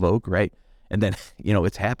out of vogue, right? And then,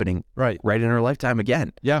 it's happening Right. in our lifetime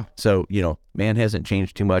again. Yeah. So, man hasn't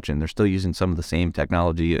changed too much, and they're still using some of the same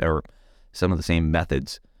technology or some of the same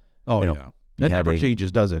methods. Oh, Yeah. That never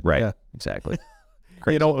changes, does it? Right. Yeah. Exactly.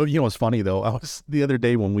 You know what's funny though? I was the other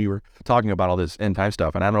day when we were talking about all this end time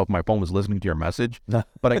stuff, and I don't know if my phone was listening to your message, but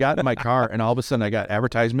I got in my car and all of a sudden I got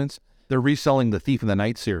advertisements. They're reselling the Thief in the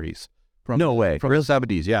Night series from No way. from the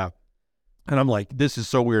 70s, yeah. And I'm like, this is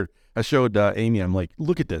so weird. I showed Amy. I'm like,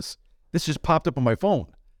 look at this. This just popped up on my phone.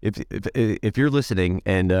 If you're listening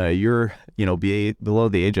and you're below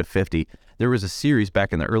the age of 50, there was a series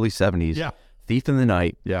back in the early 70s. Yeah. Thief in the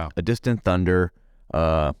Night. Yeah. A Distant Thunder.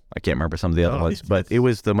 I can't remember some of the other ones, but it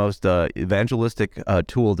was the most evangelistic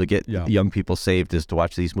tool to get young people saved is to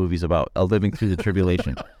watch these movies about living through the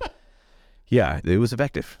tribulation. Yeah, it was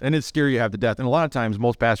effective. And it's scary you have to death. And a lot of times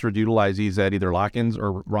most pastors utilize these at either lock-ins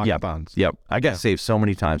or rock-a-thons. Yep. I got saved so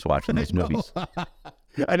many times watching those movies.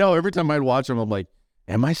 I know. Every time I'd watch them, I'm like,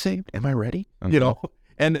 am I saved? Am I ready?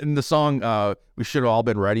 And the song, We Should Have All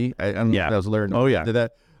Been Ready. That was Larry. Oh, yeah. Did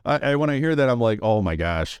that. When I hear that, I'm like, oh my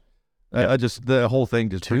gosh. I just, the whole thing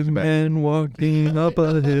just brings Two me back. men walking up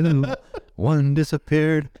a hill, one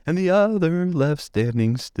disappeared and the other left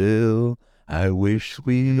standing still. I wish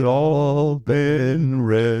we'd all been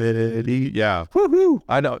ready. Yeah. Woohoo!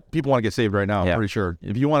 I know people want to get saved right now. Yeah. I'm pretty sure.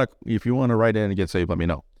 If you want to write in and get saved, let me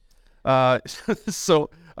know. That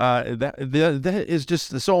is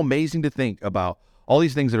just so amazing to think about all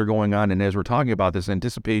these things that are going on. And as we're talking about this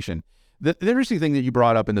anticipation, the interesting thing that you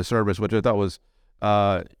brought up in the service, which I thought was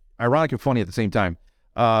ironic and funny at the same time,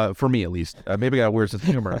 for me at least, maybe I got a weird sense of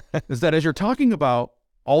humor, is that as you're talking about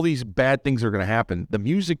all these bad things that are going to happen, the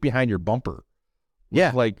music behind your bumper,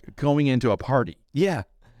 was like going into a party. Yeah.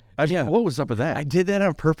 What was up with that? I did that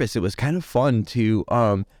on purpose. It was kind of fun to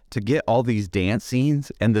get all these dance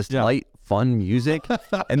scenes and this light fun music,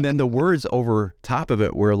 and then the words over top of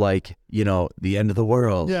it were like, the end of the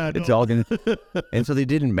world. Yeah, it's all gonna. And so they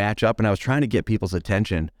didn't match up. And I was trying to get people's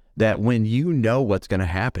attention that when you know what's going to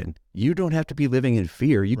happen, you don't have to be living in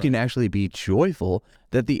fear. You can actually be joyful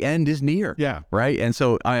that the end is near. Yeah. Right. And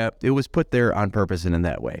so it was put there on purpose and in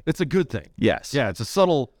that way. It's a good thing. Yes. Yeah, it's a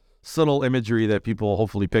subtle imagery that people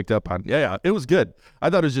hopefully picked up on. Yeah, it was good. I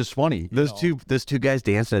thought it was just funny. Those two guys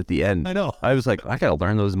dancing at the end. I know. I was like, I got to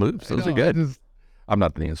learn those moves. Those are good. I'm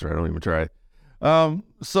not the dancer. I don't even try.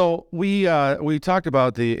 So we talked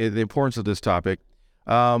about the importance of this topic,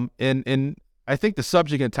 and I think the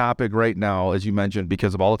subject and topic right now, as you mentioned,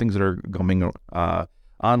 because of all the things that are coming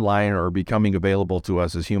online or becoming available to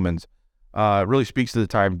us as humans, really speaks to the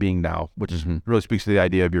time being now, which is really speaks to the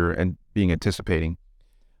idea of being anticipating.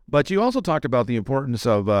 But you also talked about the importance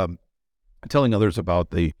of telling others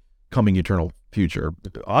about the coming eternal future,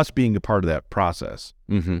 us being a part of that process.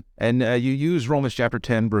 Mm-hmm. And you use Romans chapter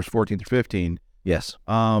 10, verse 14 through 15. Yes.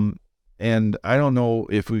 And I don't know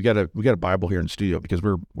if we got a Bible here in the studio because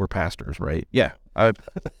we're pastors, right? Yeah.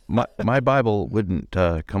 My Bible wouldn't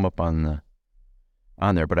come up on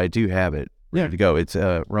there, but I do have it ready to go. It's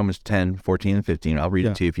Romans 10, 14, and 15. I'll read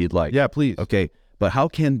it to you if you'd like. Yeah, please. Okay. But how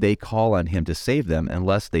can they call on him to save them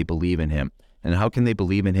unless they believe in him? And how can they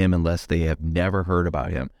believe in him unless they have never heard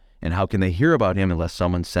about him? And how can they hear about him unless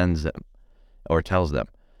someone sends them or tells them?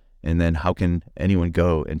 And then how can anyone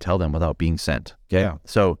go and tell them without being sent? Okay. Yeah.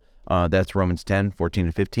 So that's Romans 10, 14,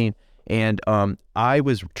 and 15. And I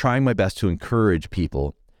was trying my best to encourage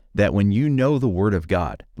people that when you know the word of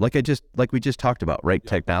God, like we just talked about, right?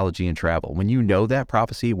 Technology and travel. When you know that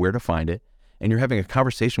prophecy, where to find it, and you're having a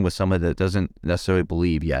conversation with someone that doesn't necessarily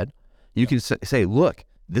believe yet, you can say, look,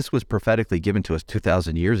 this was prophetically given to us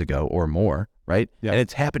 2,000 years ago or more, right? Yeah. And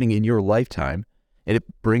it's happening in your lifetime, and it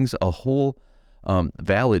brings a whole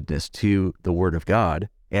validness to the word of God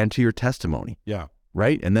and to your testimony. Yeah.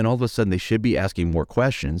 Right? And then all of a sudden they should be asking more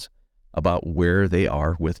questions about where they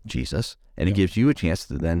are with Jesus, and it gives you a chance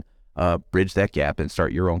to then bridge that gap and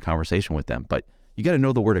start your own conversation with them. But you got to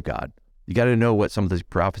know the word of God. You got to know what some of these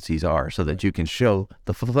prophecies are so that you can show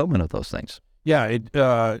the fulfillment of those things. Yeah,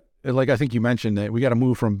 like I think you mentioned that we got to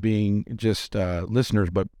move from being just listeners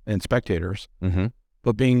and spectators,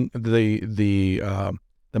 but being the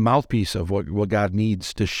mouthpiece of what God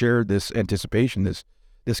needs to share this anticipation,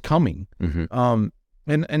 this coming.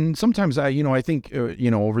 And sometimes I think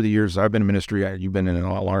over the years I've been in ministry, you've been in it a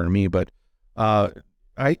lot longer than me, but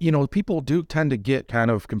people do tend to get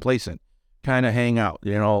kind of complacent, kind of hang out,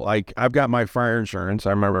 like I've got my fire insurance. I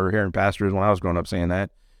remember hearing pastors when I was growing up saying that,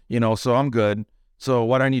 so I'm good. So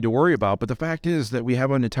what I need to worry about, but the fact is that we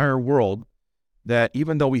have an entire world that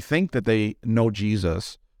even though we think that they know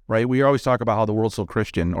Jesus, right? We always talk about how the world's so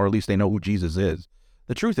Christian, or at least they know who Jesus is.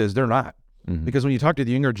 The truth is they're not, because when you talk to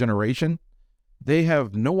the younger generation, they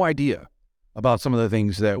have no idea about some of the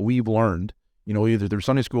things that we've learned, either through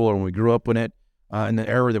Sunday school or when we grew up in it, in the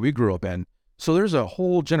era that we grew up in. So there's a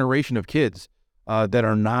whole generation of kids that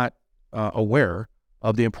are not aware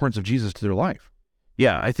of the importance of Jesus to their life.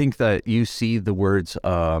 Yeah, I think that you see the words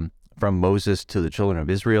from Moses to the children of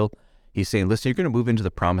Israel. He's saying, listen, you're going to move into the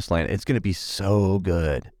promised land. It's going to be so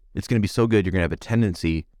good. It's going to be so good. You're going to have a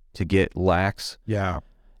tendency to get lax,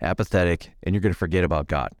 apathetic, and you're going to forget about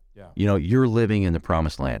God. Yeah. You're living in the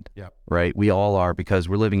promised land, right? We all are, because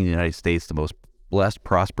we're living in the United States, the most blessed,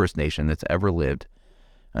 prosperous nation that's ever lived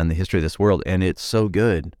in the history of this world. And it's so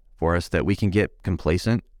good for us that we can get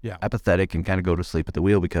complacent, apathetic, and kind of go to sleep at the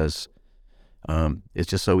wheel because it's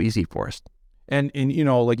just so easy for us. And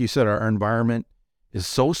like you said, our environment is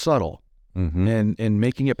so subtle and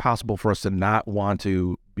making it possible for us to not want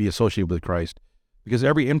to be associated with Christ, because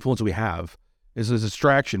every influence we have is a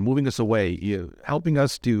distraction, moving us away, helping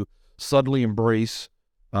us to subtly embrace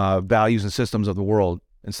values and systems of the world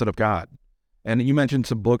instead of God. And you mentioned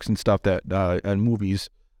some books and stuff that and movies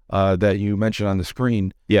that you mentioned on the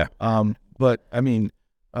screen. Yeah. But I mean,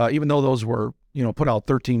 even though those were put out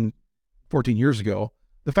 13, 14 years ago,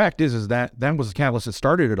 the fact is that was the catalyst that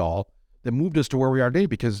started it all, that moved us to where we are today,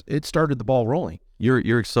 because it started the ball rolling.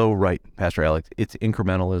 You're so right, Pastor Alex. It's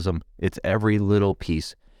incrementalism. It's every little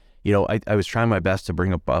piece. I was trying my best to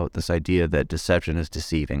bring about this idea that deception is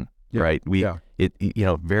deceiving, right?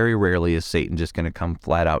 Very rarely is Satan just going to come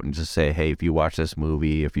flat out and just say, hey, if you watch this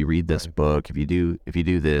movie, if you read this book, if you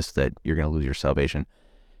do this, that you're going to lose your salvation.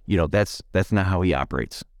 That's not how he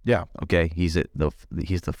operates. Yeah. Okay. He's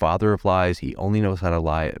the father of lies. He only knows how to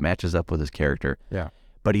lie. It matches up with his character. Yeah.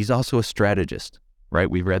 But he's also a strategist, right?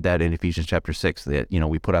 We've read that in Ephesians chapter 6, that,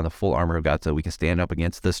 we put on the full armor of God so we can stand up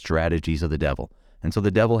against the strategies of the devil. And so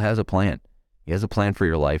the devil has a plan. He has a plan for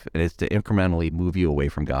your life, and it's to incrementally move you away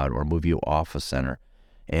from God or move you off of center.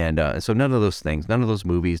 And so none of those things, none of those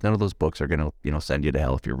movies, none of those books are going to, send you to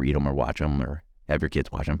hell if you read them or watch them or have your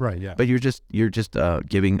kids watch them. Right, yeah. But you're just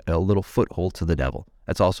giving a little foothold to the devil.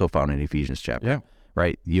 That's also found in Ephesians chapter. Yeah.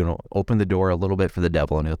 Right? Open the door a little bit for the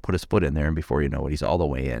devil, and he'll put his foot in there, and before you know it, he's all the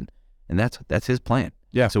way in. And that's his plan.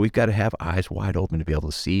 Yeah. So we've got to have eyes wide open to be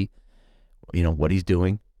able to see, what he's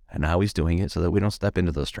doing and how he's doing it so that we don't step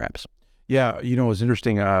into those traps. Yeah, it was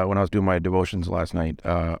interesting. When I was doing my devotions last night,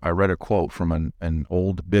 I read a quote from an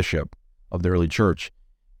old bishop of the early church,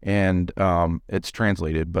 and it's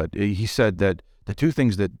translated, but he said that the two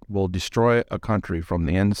things that will destroy a country from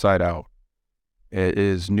the inside out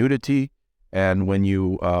is nudity, and when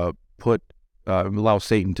you allow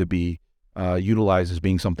Satan to be utilized as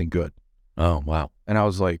being something good. Oh, wow. And I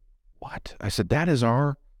was like, what? I said,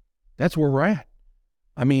 that's where we're at.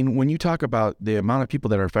 I mean, when you talk about the amount of people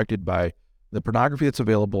that are affected by the pornography that's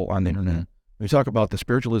available on the internet, when you talk about the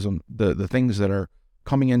spiritualism, the things that are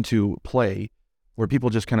coming into play where people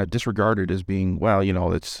just kind of disregard it as being, well,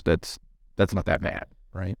 that's not that bad,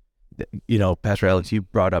 right? Pastor Alex, you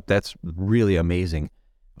brought up, that's really amazing.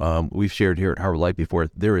 We've shared here at Harbor Light before,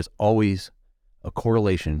 there is always a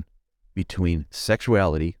correlation between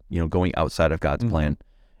sexuality, going outside of God's plan,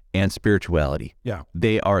 and spirituality. Yeah.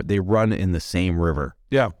 They run in the same river.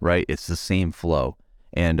 Yeah. Right? It's the same flow.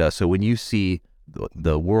 And so when you see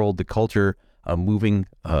the world, the culture moving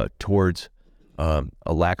towards a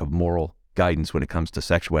lack of moral guidance when it comes to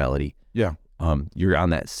sexuality, yeah, you're on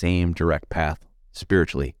that same direct path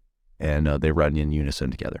spiritually, and they run in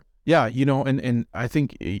unison together. Yeah, and I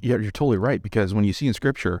think you're totally right, because when you see in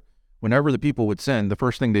Scripture, whenever the people would sin, the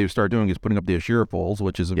first thing they would start doing is putting up the Asherah poles,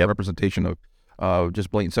 which is a representation of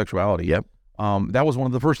just blatant sexuality. Yep. That was one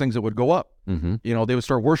of the first things that would go up. Mm-hmm. They would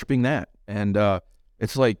start worshiping that. And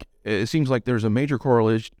it's like, it seems like there's a major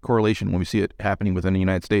correlation when we see it happening within the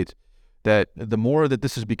United States, that the more that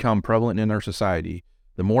this has become prevalent in our society,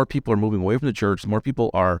 the more people are moving away from the church, the more people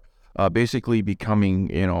are basically becoming,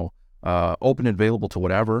 open and available to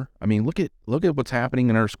whatever. I mean, look at what's happening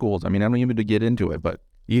in our schools. I mean, I don't even to get into it, but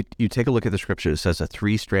you take a look at the scripture. It says a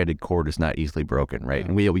 3-stranded cord is not easily broken, right?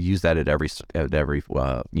 And we use that at every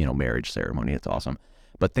marriage ceremony. It's awesome.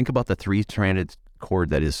 But think about the 3-stranded cord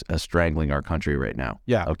that is strangling our country right now.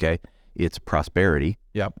 Yeah. Okay. It's prosperity.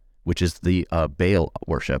 Yep. Which is the Baal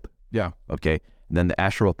worship. Yeah. Okay. And then the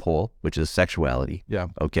Asherah pole, which is sexuality. Yeah.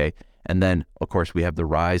 Okay. And then, of course, we have the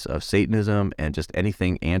rise of Satanism and just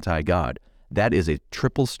anything anti-God. That is a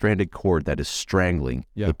triple-stranded cord that is strangling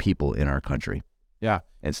the people in our country. Yeah.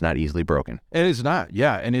 And it's not easily broken. And it's not.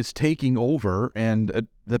 Yeah. And it's taking over. And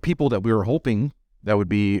the people that we were hoping that would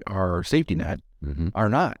be our safety net are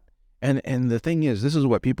not. And the thing is, this is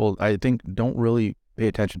what people, I think, don't really pay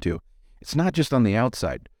attention to. It's not just on the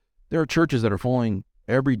outside. There are churches that are falling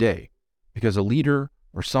every day because a leader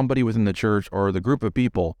or somebody within the church or the group of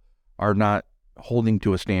people are not holding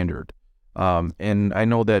to a standard. And I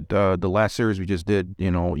know that the last series we just did, you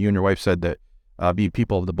and your wife said that be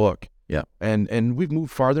people of the book. Yeah. And we've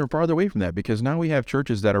moved farther and farther away from that, because now we have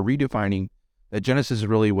churches that are redefining that Genesis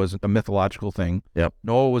really was a mythological thing. Yep.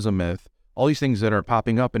 Noah was a myth. All these things that are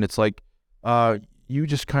popping up, and it's like you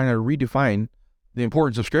just kind of redefine the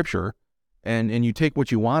importance of Scripture, and you take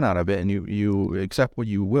what you want out of it, and you accept what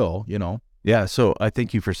you will, Yeah, so I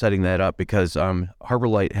thank you for setting that up, because Harbor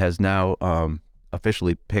Light has now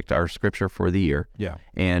officially picked our scripture for the year. Yeah.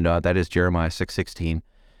 And that is Jeremiah 6:16.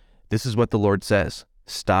 This is what the Lord says: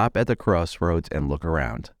 stop at the crossroads and look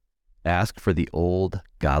around. Ask for the old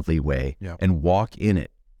godly way and walk in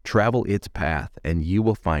it. Travel its path, and you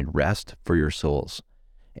will find rest for your souls.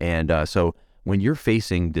 And so when you're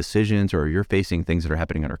facing decisions, or you're facing things that are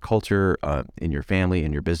happening in our culture, in your family,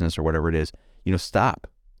 in your business, or whatever it is, stop.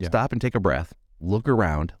 Yeah. Stop and take a breath. Look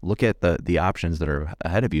around. Look at the options that are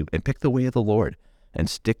ahead of you, and pick the way of the Lord and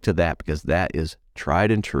stick to that, because that is tried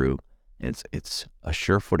and true. It's a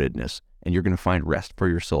sure-footedness, and you're going to find rest for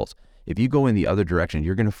your souls. If you go in the other direction,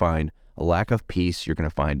 you're going to find a lack of peace. You're going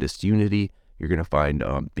to find disunity. You're going to find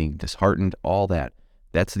being disheartened, all that.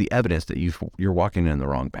 That's the evidence that you're walking in the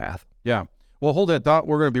wrong path. Yeah. Well, hold that thought.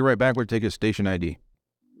 We're going to be right back. We're going to take a station ID.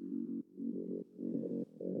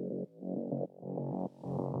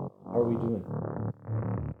 How are we doing?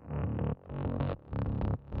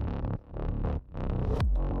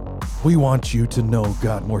 We want you to know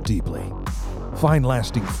God more deeply, find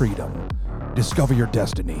lasting freedom, discover your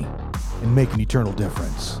destiny, and make an eternal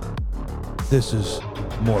difference. This is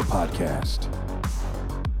More Podcast.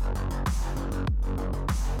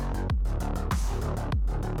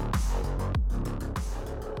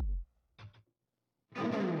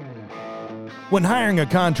 When hiring a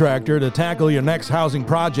contractor to tackle your next housing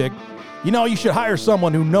project, you should hire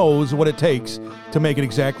someone who knows what it takes to make it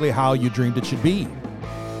exactly how you dreamed it should be.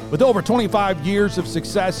 With over 25 years of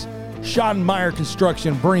success, Sean Meyer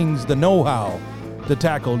Construction brings the know-how to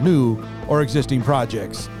tackle new or existing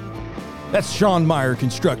projects. That's Sean Meyer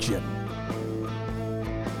Construction.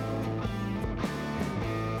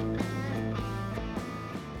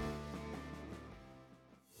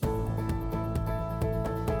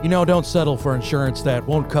 Don't settle for insurance that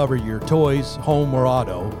won't cover your toys, home, or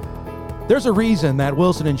auto. There's a reason that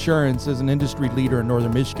Wilson Insurance is an industry leader in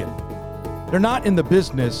Northern Michigan. They're not in the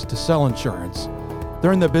business to sell insurance.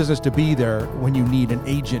 They're in the business to be there when you need an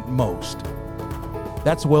agent most.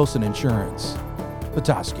 That's Wilson Insurance.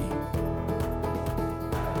 Petoskey.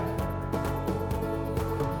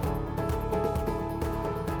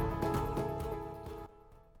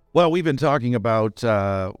 Well, we've been talking about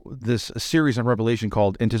this series on Revelation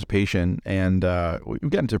called Anticipation, and we've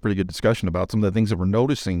gotten into a pretty good discussion about some of the things that we're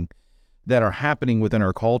noticing that are happening within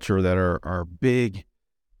our culture that are big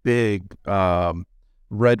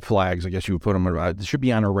red flags, I guess you would put them. It should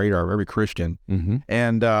be on our radar of every Christian. Mm-hmm.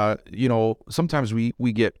 And, sometimes we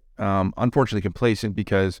get unfortunately complacent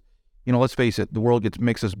because, let's face it, the world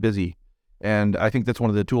makes us busy. And I think that's one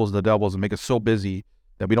of the tools of the devil is to make us so busy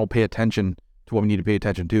that we don't pay attention to what we need to pay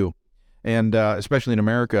attention to. And especially in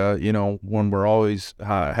America, when we're always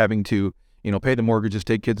having to, pay the mortgages,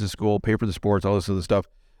 take kids to school, pay for the sports, all this other stuff,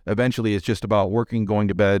 eventually it's just about working, going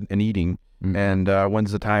to bed, and eating. Mm-hmm. And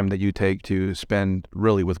when's the time that you take to spend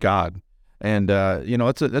really with God? And,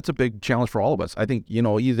 that's a big challenge for all of us. I think,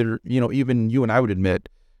 even you and I would admit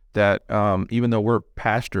that even though we're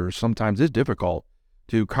pastors, sometimes it's difficult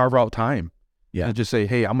to carve out time. Yeah. And just say,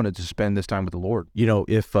 hey, I'm going to just spend this time with the Lord.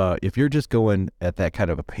 If you're just going at that kind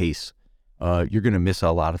of a pace, you're going to miss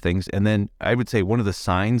a lot of things. And then I would say one of the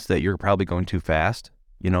signs that you're probably going too fast,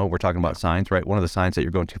 we're talking about signs, right? One of the signs that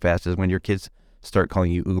you're going too fast is when your kids start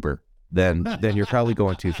calling you Uber. Then you're probably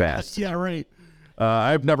going too fast. Yeah, right.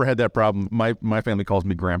 I've never had that problem. My family calls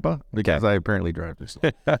me Grandpa because I apparently drive this.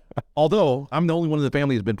 Although I'm the only one in the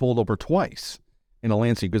family who's been pulled over twice in a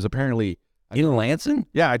Lansing because apparently... In Lansing?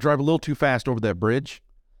 Yeah, I drive a little too fast over that bridge.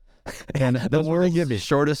 And the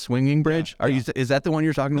shortest swinging bridge? Is that the one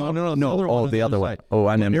you're talking about? No. The other one. Oh,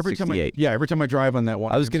 on M68. Every time I drive on that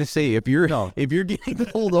one. I was going to say, if you're getting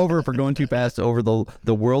pulled over for going too fast over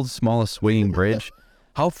the world's smallest swinging bridge,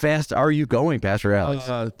 how fast are you going, Pastor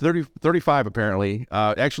Alex? 35 apparently.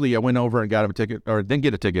 Actually, I went over and got a ticket, or didn't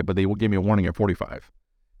get a ticket, but they gave me a warning at 45.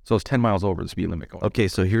 So it's 10 miles over the speed limit. Okay,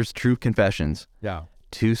 so here's true confessions. Yeah.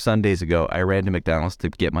 2 Sundays ago, I ran to McDonald's to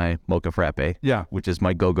get my mocha frappe, which is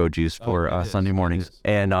my go-go juice for Sunday mornings.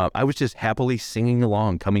 And I was just happily singing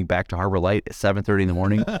along, coming back to Harbor Light at 7:30 in the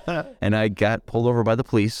morning, and I got pulled over by the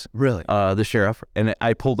police, the sheriff, and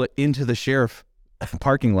I pulled into the sheriff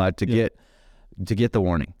parking lot to get the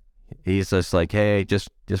warning. He's just like, hey, just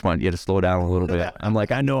want you to slow down a little bit. I'm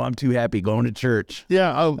like, I know I'm too happy going to church.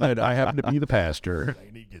 Yeah, I happen to be the pastor.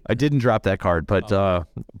 I didn't drop that card, but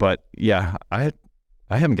yeah,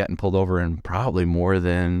 I haven't gotten pulled over in probably more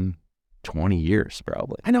than 20 years,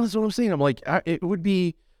 probably. I know, that's what I'm saying. I'm like, it would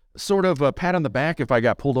be sort of a pat on the back if I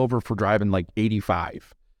got pulled over for driving like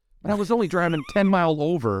 85. But I was only driving 10 miles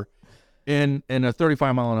over in a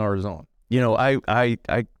 35 mile an hour zone.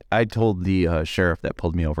 I told the sheriff that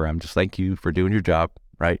pulled me over, I'm just, thank you for doing your job,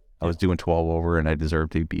 right? I was doing 12 over and I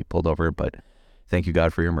deserved to be pulled over, but thank you,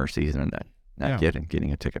 God, for your mercies and not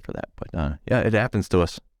getting a ticket for that. But it happens to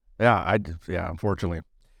us. Yeah, unfortunately.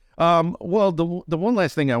 Well, the one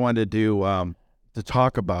last thing I wanted to do to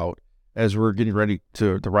talk about as we're getting ready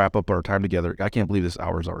to wrap up our time together. I can't believe this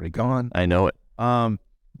hour's already gone. I know it.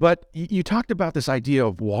 But you talked about this idea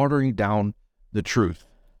of watering down the truth.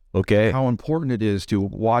 Okay. How important it is to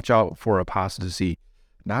watch out for apostasy,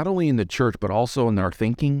 not only in the church but also in our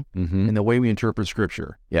thinking and the way we interpret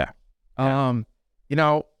Scripture. Yeah. I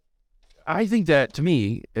think that to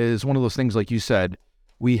me is one of those things, like you said.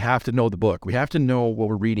 We have to know the book. We have to know what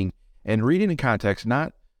we're reading and read it in context,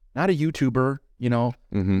 not a YouTuber,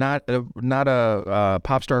 not a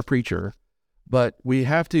pop star preacher, but we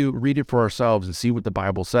have to read it for ourselves and see what the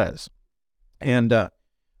Bible says. And I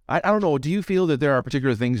don't know, do you feel that there are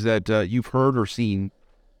particular things that you've heard or seen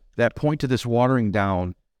that point to this watering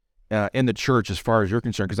down in the church as far as you're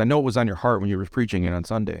concerned? Because I know it was on your heart when you were preaching it on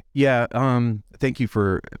Sunday. Yeah, thank you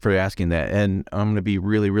for asking that. And I'm going to be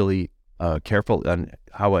really, really careful on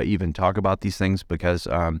how I even talk about these things because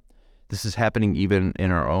this is happening even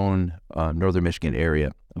in our own Northern Michigan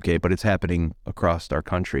area, okay? But it's happening across our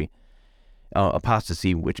country.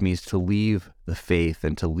 Apostasy, which means to leave the faith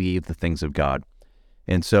and to leave the things of God.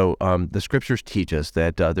 And so the scriptures teach us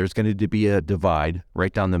that there's going to be a divide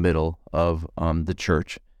right down the middle of the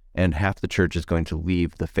church, and half the church is going to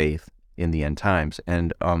leave the faith in the end times.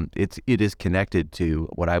 And it is connected to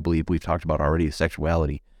what I believe we've talked about already,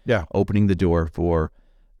 sexuality. Yeah. Opening the door for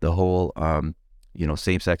the whole,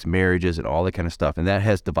 same-sex marriages and all that kind of stuff. And that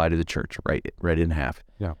has divided the church right in half.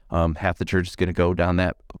 Yeah. Half the church is going to go down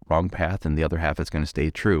that wrong path, and the other half is going to stay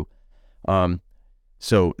true.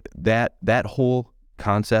 So that whole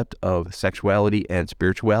concept of sexuality and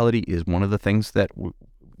spirituality is one of the things that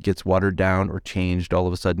gets watered down or changed. All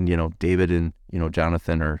of a sudden, David and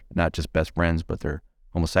Jonathan are not just best friends, but they're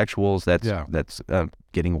homosexuals. That's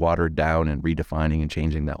getting watered down and redefining and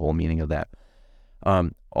changing that whole meaning of that.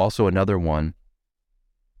 Also, another one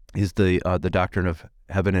is the doctrine of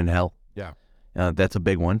heaven and hell. Yeah. That's a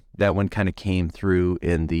big one. That one kind of came through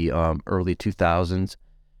in the early 2000s.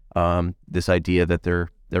 This idea that there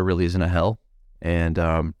really isn't a hell, and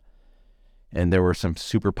there were some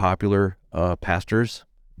super popular pastors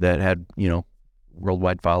that had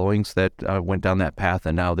worldwide followings that went down that path,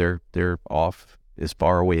 and now they're off as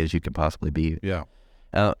far away as you can possibly be. Yeah.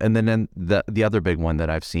 And then the other big one that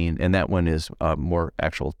I've seen, and that one is more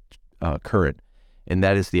actual current, and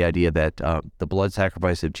that is the idea that the blood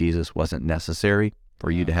sacrifice of Jesus wasn't necessary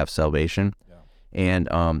for you to have salvation. Yeah.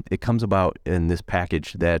 And it comes about in this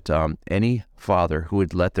package that any father who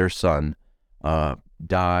would let their son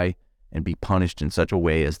die and be punished in such a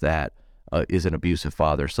way as that is an abusive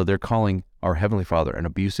father. So they're calling our Heavenly Father an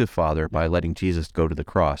abusive father by letting Jesus go to the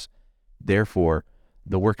cross. Therefore,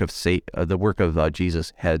 the work of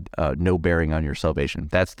Jesus had no bearing on your salvation.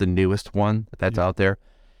 That's the newest one that's out there.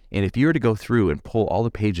 And if you were to go through and pull all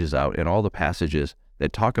the pages out and all the passages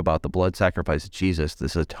that talk about the blood sacrifice of Jesus,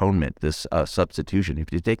 this atonement, this substitution,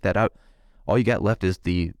 if you take that out, all you got left is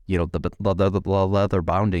the leather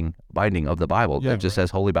binding of the Bible. It just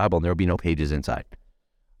says Holy Bible, and there will be no pages inside.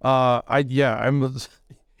 I'm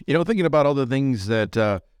thinking about all the things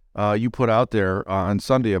that you put out there on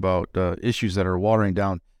Sunday about issues that are watering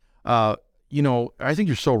down. I think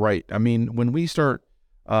you're so right. I mean, when we start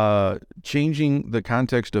changing the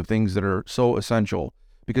context of things that are so essential,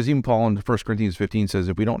 because even Paul in 1 Corinthians 15 says,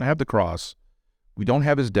 if we don't have the cross, we don't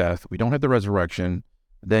have his death, we don't have the resurrection,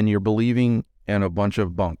 then you're believing in a bunch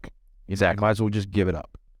of bunk. Exactly. You might as well just give it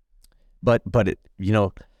up. But it,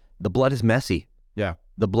 the blood is messy. Yeah.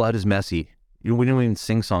 The blood is messy. We don't even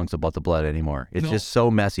sing songs about the blood anymore. It's just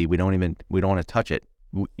so messy. We don't want to touch it.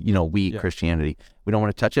 Christianity, we don't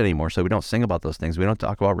want to touch it anymore. So we don't sing about those things. We don't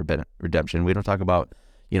talk about redemption. We don't talk about,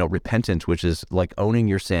 repentance, which is like owning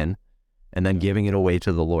your sin and then giving it away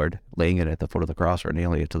to the Lord, laying it at the foot of the cross or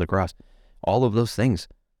nailing it to the cross. All of those things.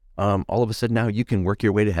 All of a sudden now you can work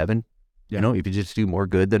your way to heaven, if you just do more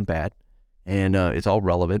good than bad, and it's all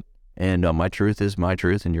relevant. And my truth is my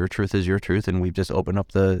truth, and your truth is your truth, and we've just opened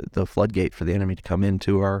up the floodgate for the enemy to come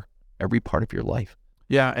into every part of your life.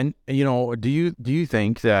 Yeah, and do you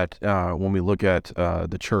think that when we look at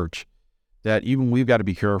the church, that even we've got to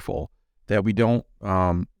be careful that we don't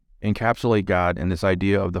encapsulate God in this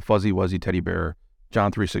idea of the fuzzy wuzzy teddy bear, John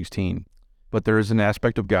 3:16, but there is an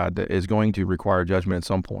aspect of God that is going to require judgment at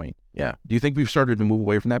some point. Yeah. Do you think we've started to move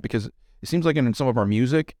away from that? Because it seems like in some of our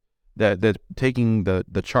music that taking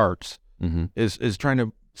the charts is trying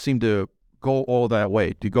to seem to go all that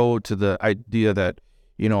way, to go to the idea that,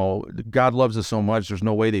 God loves us so much, there's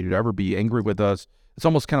no way they'd ever be angry with us. It's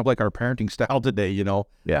almost kind of like our parenting style today,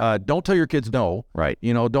 Yeah. Don't tell your kids no. Right.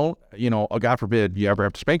 Don't, God forbid you ever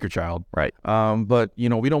have to spank your child. Right. But, we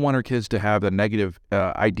don't want our kids to have a negative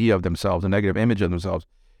idea of themselves, a negative image of themselves.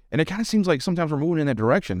 And it kind of seems like sometimes we're moving in that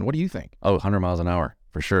direction. What do you think? 100 miles an hour,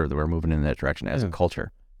 for sure, that we're moving in that direction as a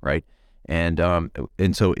culture, right? And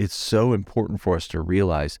so it's so important for us to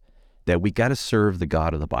realize that we got to serve the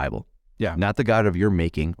God of the Bible. Yeah. Not the God of your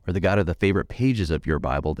making or the God of the favorite pages of your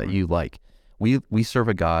Bible that you like. We serve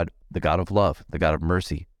a God, the God of love, the God of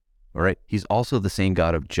mercy, all right? He's also the same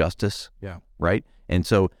God of justice, right? And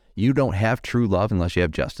so you don't have true love unless you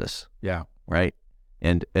have justice, right?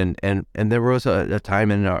 And there was a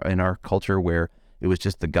time in our culture where it was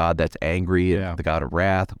just the God that's angry, and the God of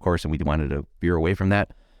wrath, of course, and we wanted to veer away from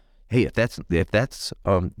that. Hey, if that's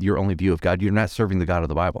your only view of God, you're not serving the God of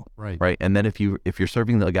the Bible, right? And then if you're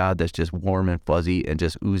serving the God that's just warm and fuzzy and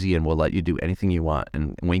just oozy and will let you do anything you want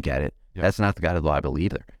and wink at it, that's not the God of the Bible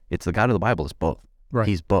either. It's the God of the Bible is both. Right.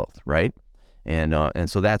 He's both, right? And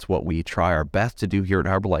so that's what we try our best to do here at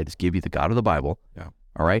Harbor Light is give you the God of the Bible. Yeah.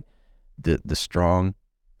 All right, the strong,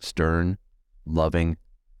 stern, loving,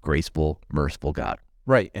 graceful, merciful God.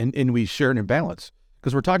 Right, and we share it in balance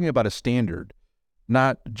because we're talking about a standard,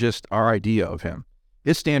 not just our idea of him.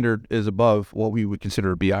 His standard is above what we would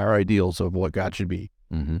consider to be our ideals of what God should be.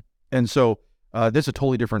 Mm-hmm. And so this is a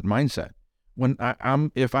totally different mindset. When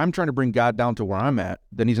if I'm trying to bring God down to where I'm at,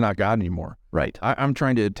 then he's not God anymore. Right. I'm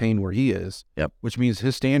trying to attain where he is, Yep. which means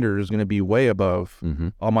his standard is going to be way above Mm-hmm.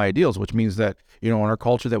 all my ideals, which means that, in our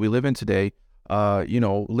culture that we live in today,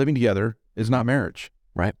 living together is not marriage.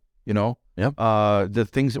 Right. Yep. The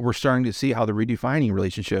things that we're starting to see, how they're redefining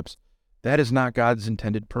relationships, that is not God's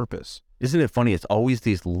intended purpose. Isn't it funny? It's always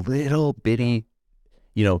these little bitty,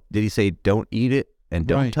 did he say don't eat it and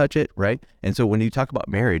don't Right. touch it, right? And so when you talk about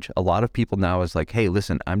marriage, a lot of people now is like, hey,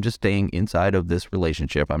 listen, I'm just staying inside of this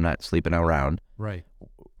relationship. I'm not sleeping around. Right.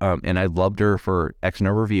 And I loved her for X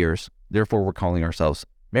number of years. Therefore, we're calling ourselves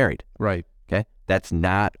married. Right. Okay? That's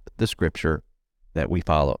not the scripture that we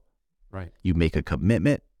follow. Right. You make a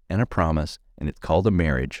commitment and a promise, and it's called a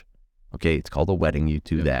marriage. Okay? It's called a wedding. You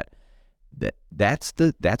do that.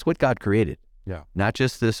 That's what God created. Yeah. Not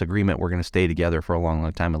just this agreement we're going to stay together for a long,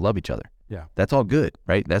 long time and love each other. Yeah. That's all good,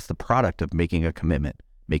 right? That's the product of making a commitment,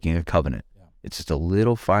 making a covenant. Yeah. It's just a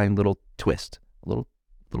little fine little twist, a little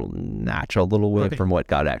notch, a little way Right. from what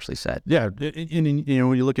God actually said. Yeah. And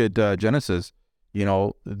when you look at Genesis,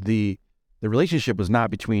 the relationship was not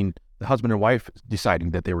between the husband and wife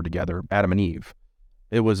deciding that they were together, Adam and Eve.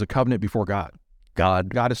 It was a covenant before God.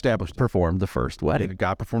 God established it. performed the first wedding.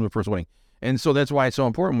 God performed the first wedding. And so that's why it's so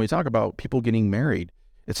important when we talk about people getting married.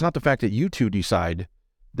 It's not the fact that you two decide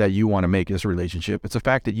that you want to make this relationship. It's the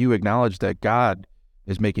fact that you acknowledge that God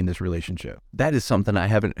is making this relationship. That is something I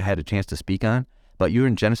haven't had a chance to speak on, but you're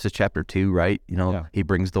in Genesis chapter 2, right? Yeah. He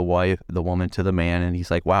brings the woman to the man, and he's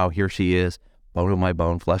like, wow, here she is, bone of my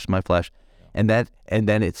bone, flesh of my flesh. And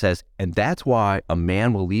then it says, and that's why a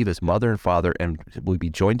man will leave his mother and father and will be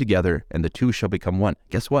joined together, and the two shall become one.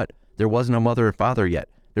 Guess what? There wasn't a mother and father yet.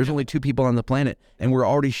 There's only two people on the planet, and we're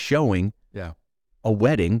already showing a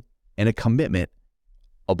wedding and a commitment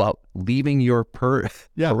about leaving your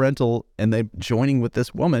parental and then joining with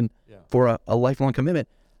this woman for a lifelong commitment.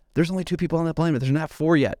 There's only two people on the planet. There's not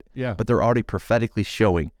four yet. Yeah. But they're already prophetically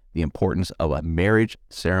showing the importance of a marriage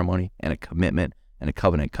ceremony and a commitment and a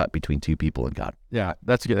covenant cut between two people and God. Yeah,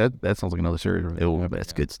 that's good. That sounds like another series.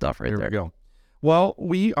 That's good stuff right There there. we go. Well,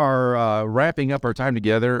 we are wrapping up our time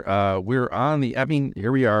together. We're on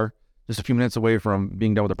here we are, just a few minutes away from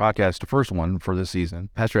being done with the podcast, the first one for this season.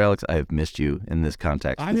 Pastor Alex, I have missed you in this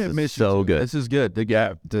context. I This have is missed you so too. good. This is good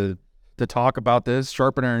to talk about this,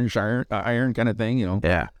 sharpen iron kind of thing,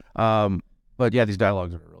 Yeah. But yeah, these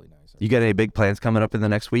dialogues are really nice. You got any big plans coming up in the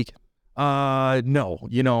next week? No.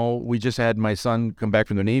 We just had my son come back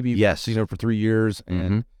from the Navy. Yes. For 3 years,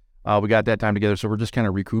 and we got that time together. So we're just kind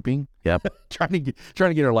of recouping. Yep. trying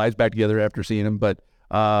to get our lives back together after seeing him. But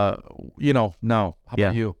no. How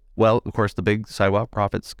about you? Well, of course, the big Sidewalk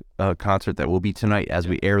Prophets concert that will be tonight as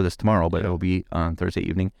we air this tomorrow, but it will be on Thursday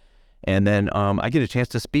evening. And then I get a chance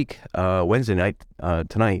to speak Wednesday night,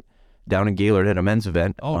 tonight, down in Gaylord at a men's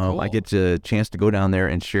event. Oh, cool. I get a chance to go down there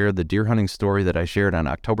and share the deer hunting story that I shared on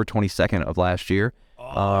October 22nd of last year.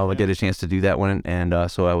 I get a chance to do that one.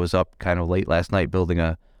 And so I was up kind of late last night building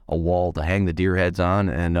a wall to hang the deer heads on.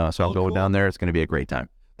 And so I'll go down there. It's going to be a great time.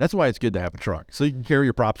 That's why it's good to have a truck, so you can carry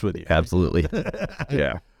your props with you. Absolutely.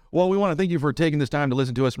 Yeah. Well, we want to thank you for taking this time to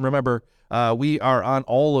listen to us. And remember, we are on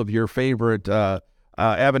all of your favorite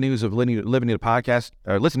avenues of listening to podcast,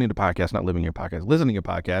 not living your podcast, listening to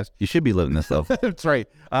podcast. You should be living this, though. That's right.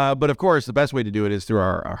 But of course, the best way to do it is through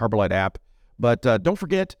our Harbor Light app. But don't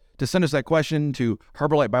forget to send us that question to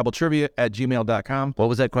harborlightbibletrivia@gmail.com. What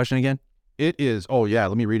was that question again? It is,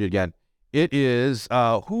 let me read it again. It is,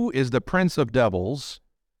 who is the prince of devils,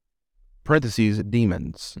 parentheses,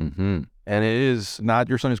 demons. Mm-hmm. And it is not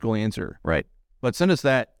your Sunday school answer. Right. But send us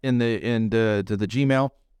that to the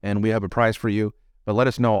Gmail, and we have a prize for you. But let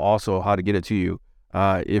us know also how to get it to you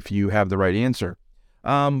if you have the right answer.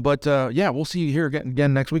 We'll see you here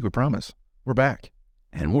again next week, we promise. We're back.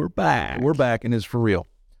 And we're back. We're back, and it's for real.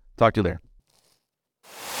 Talk to you later.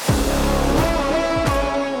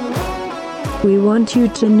 We want you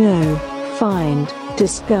to know, find,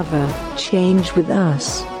 discover, change with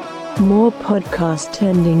us. More podcast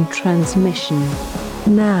ending transmission.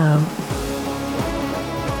 Now.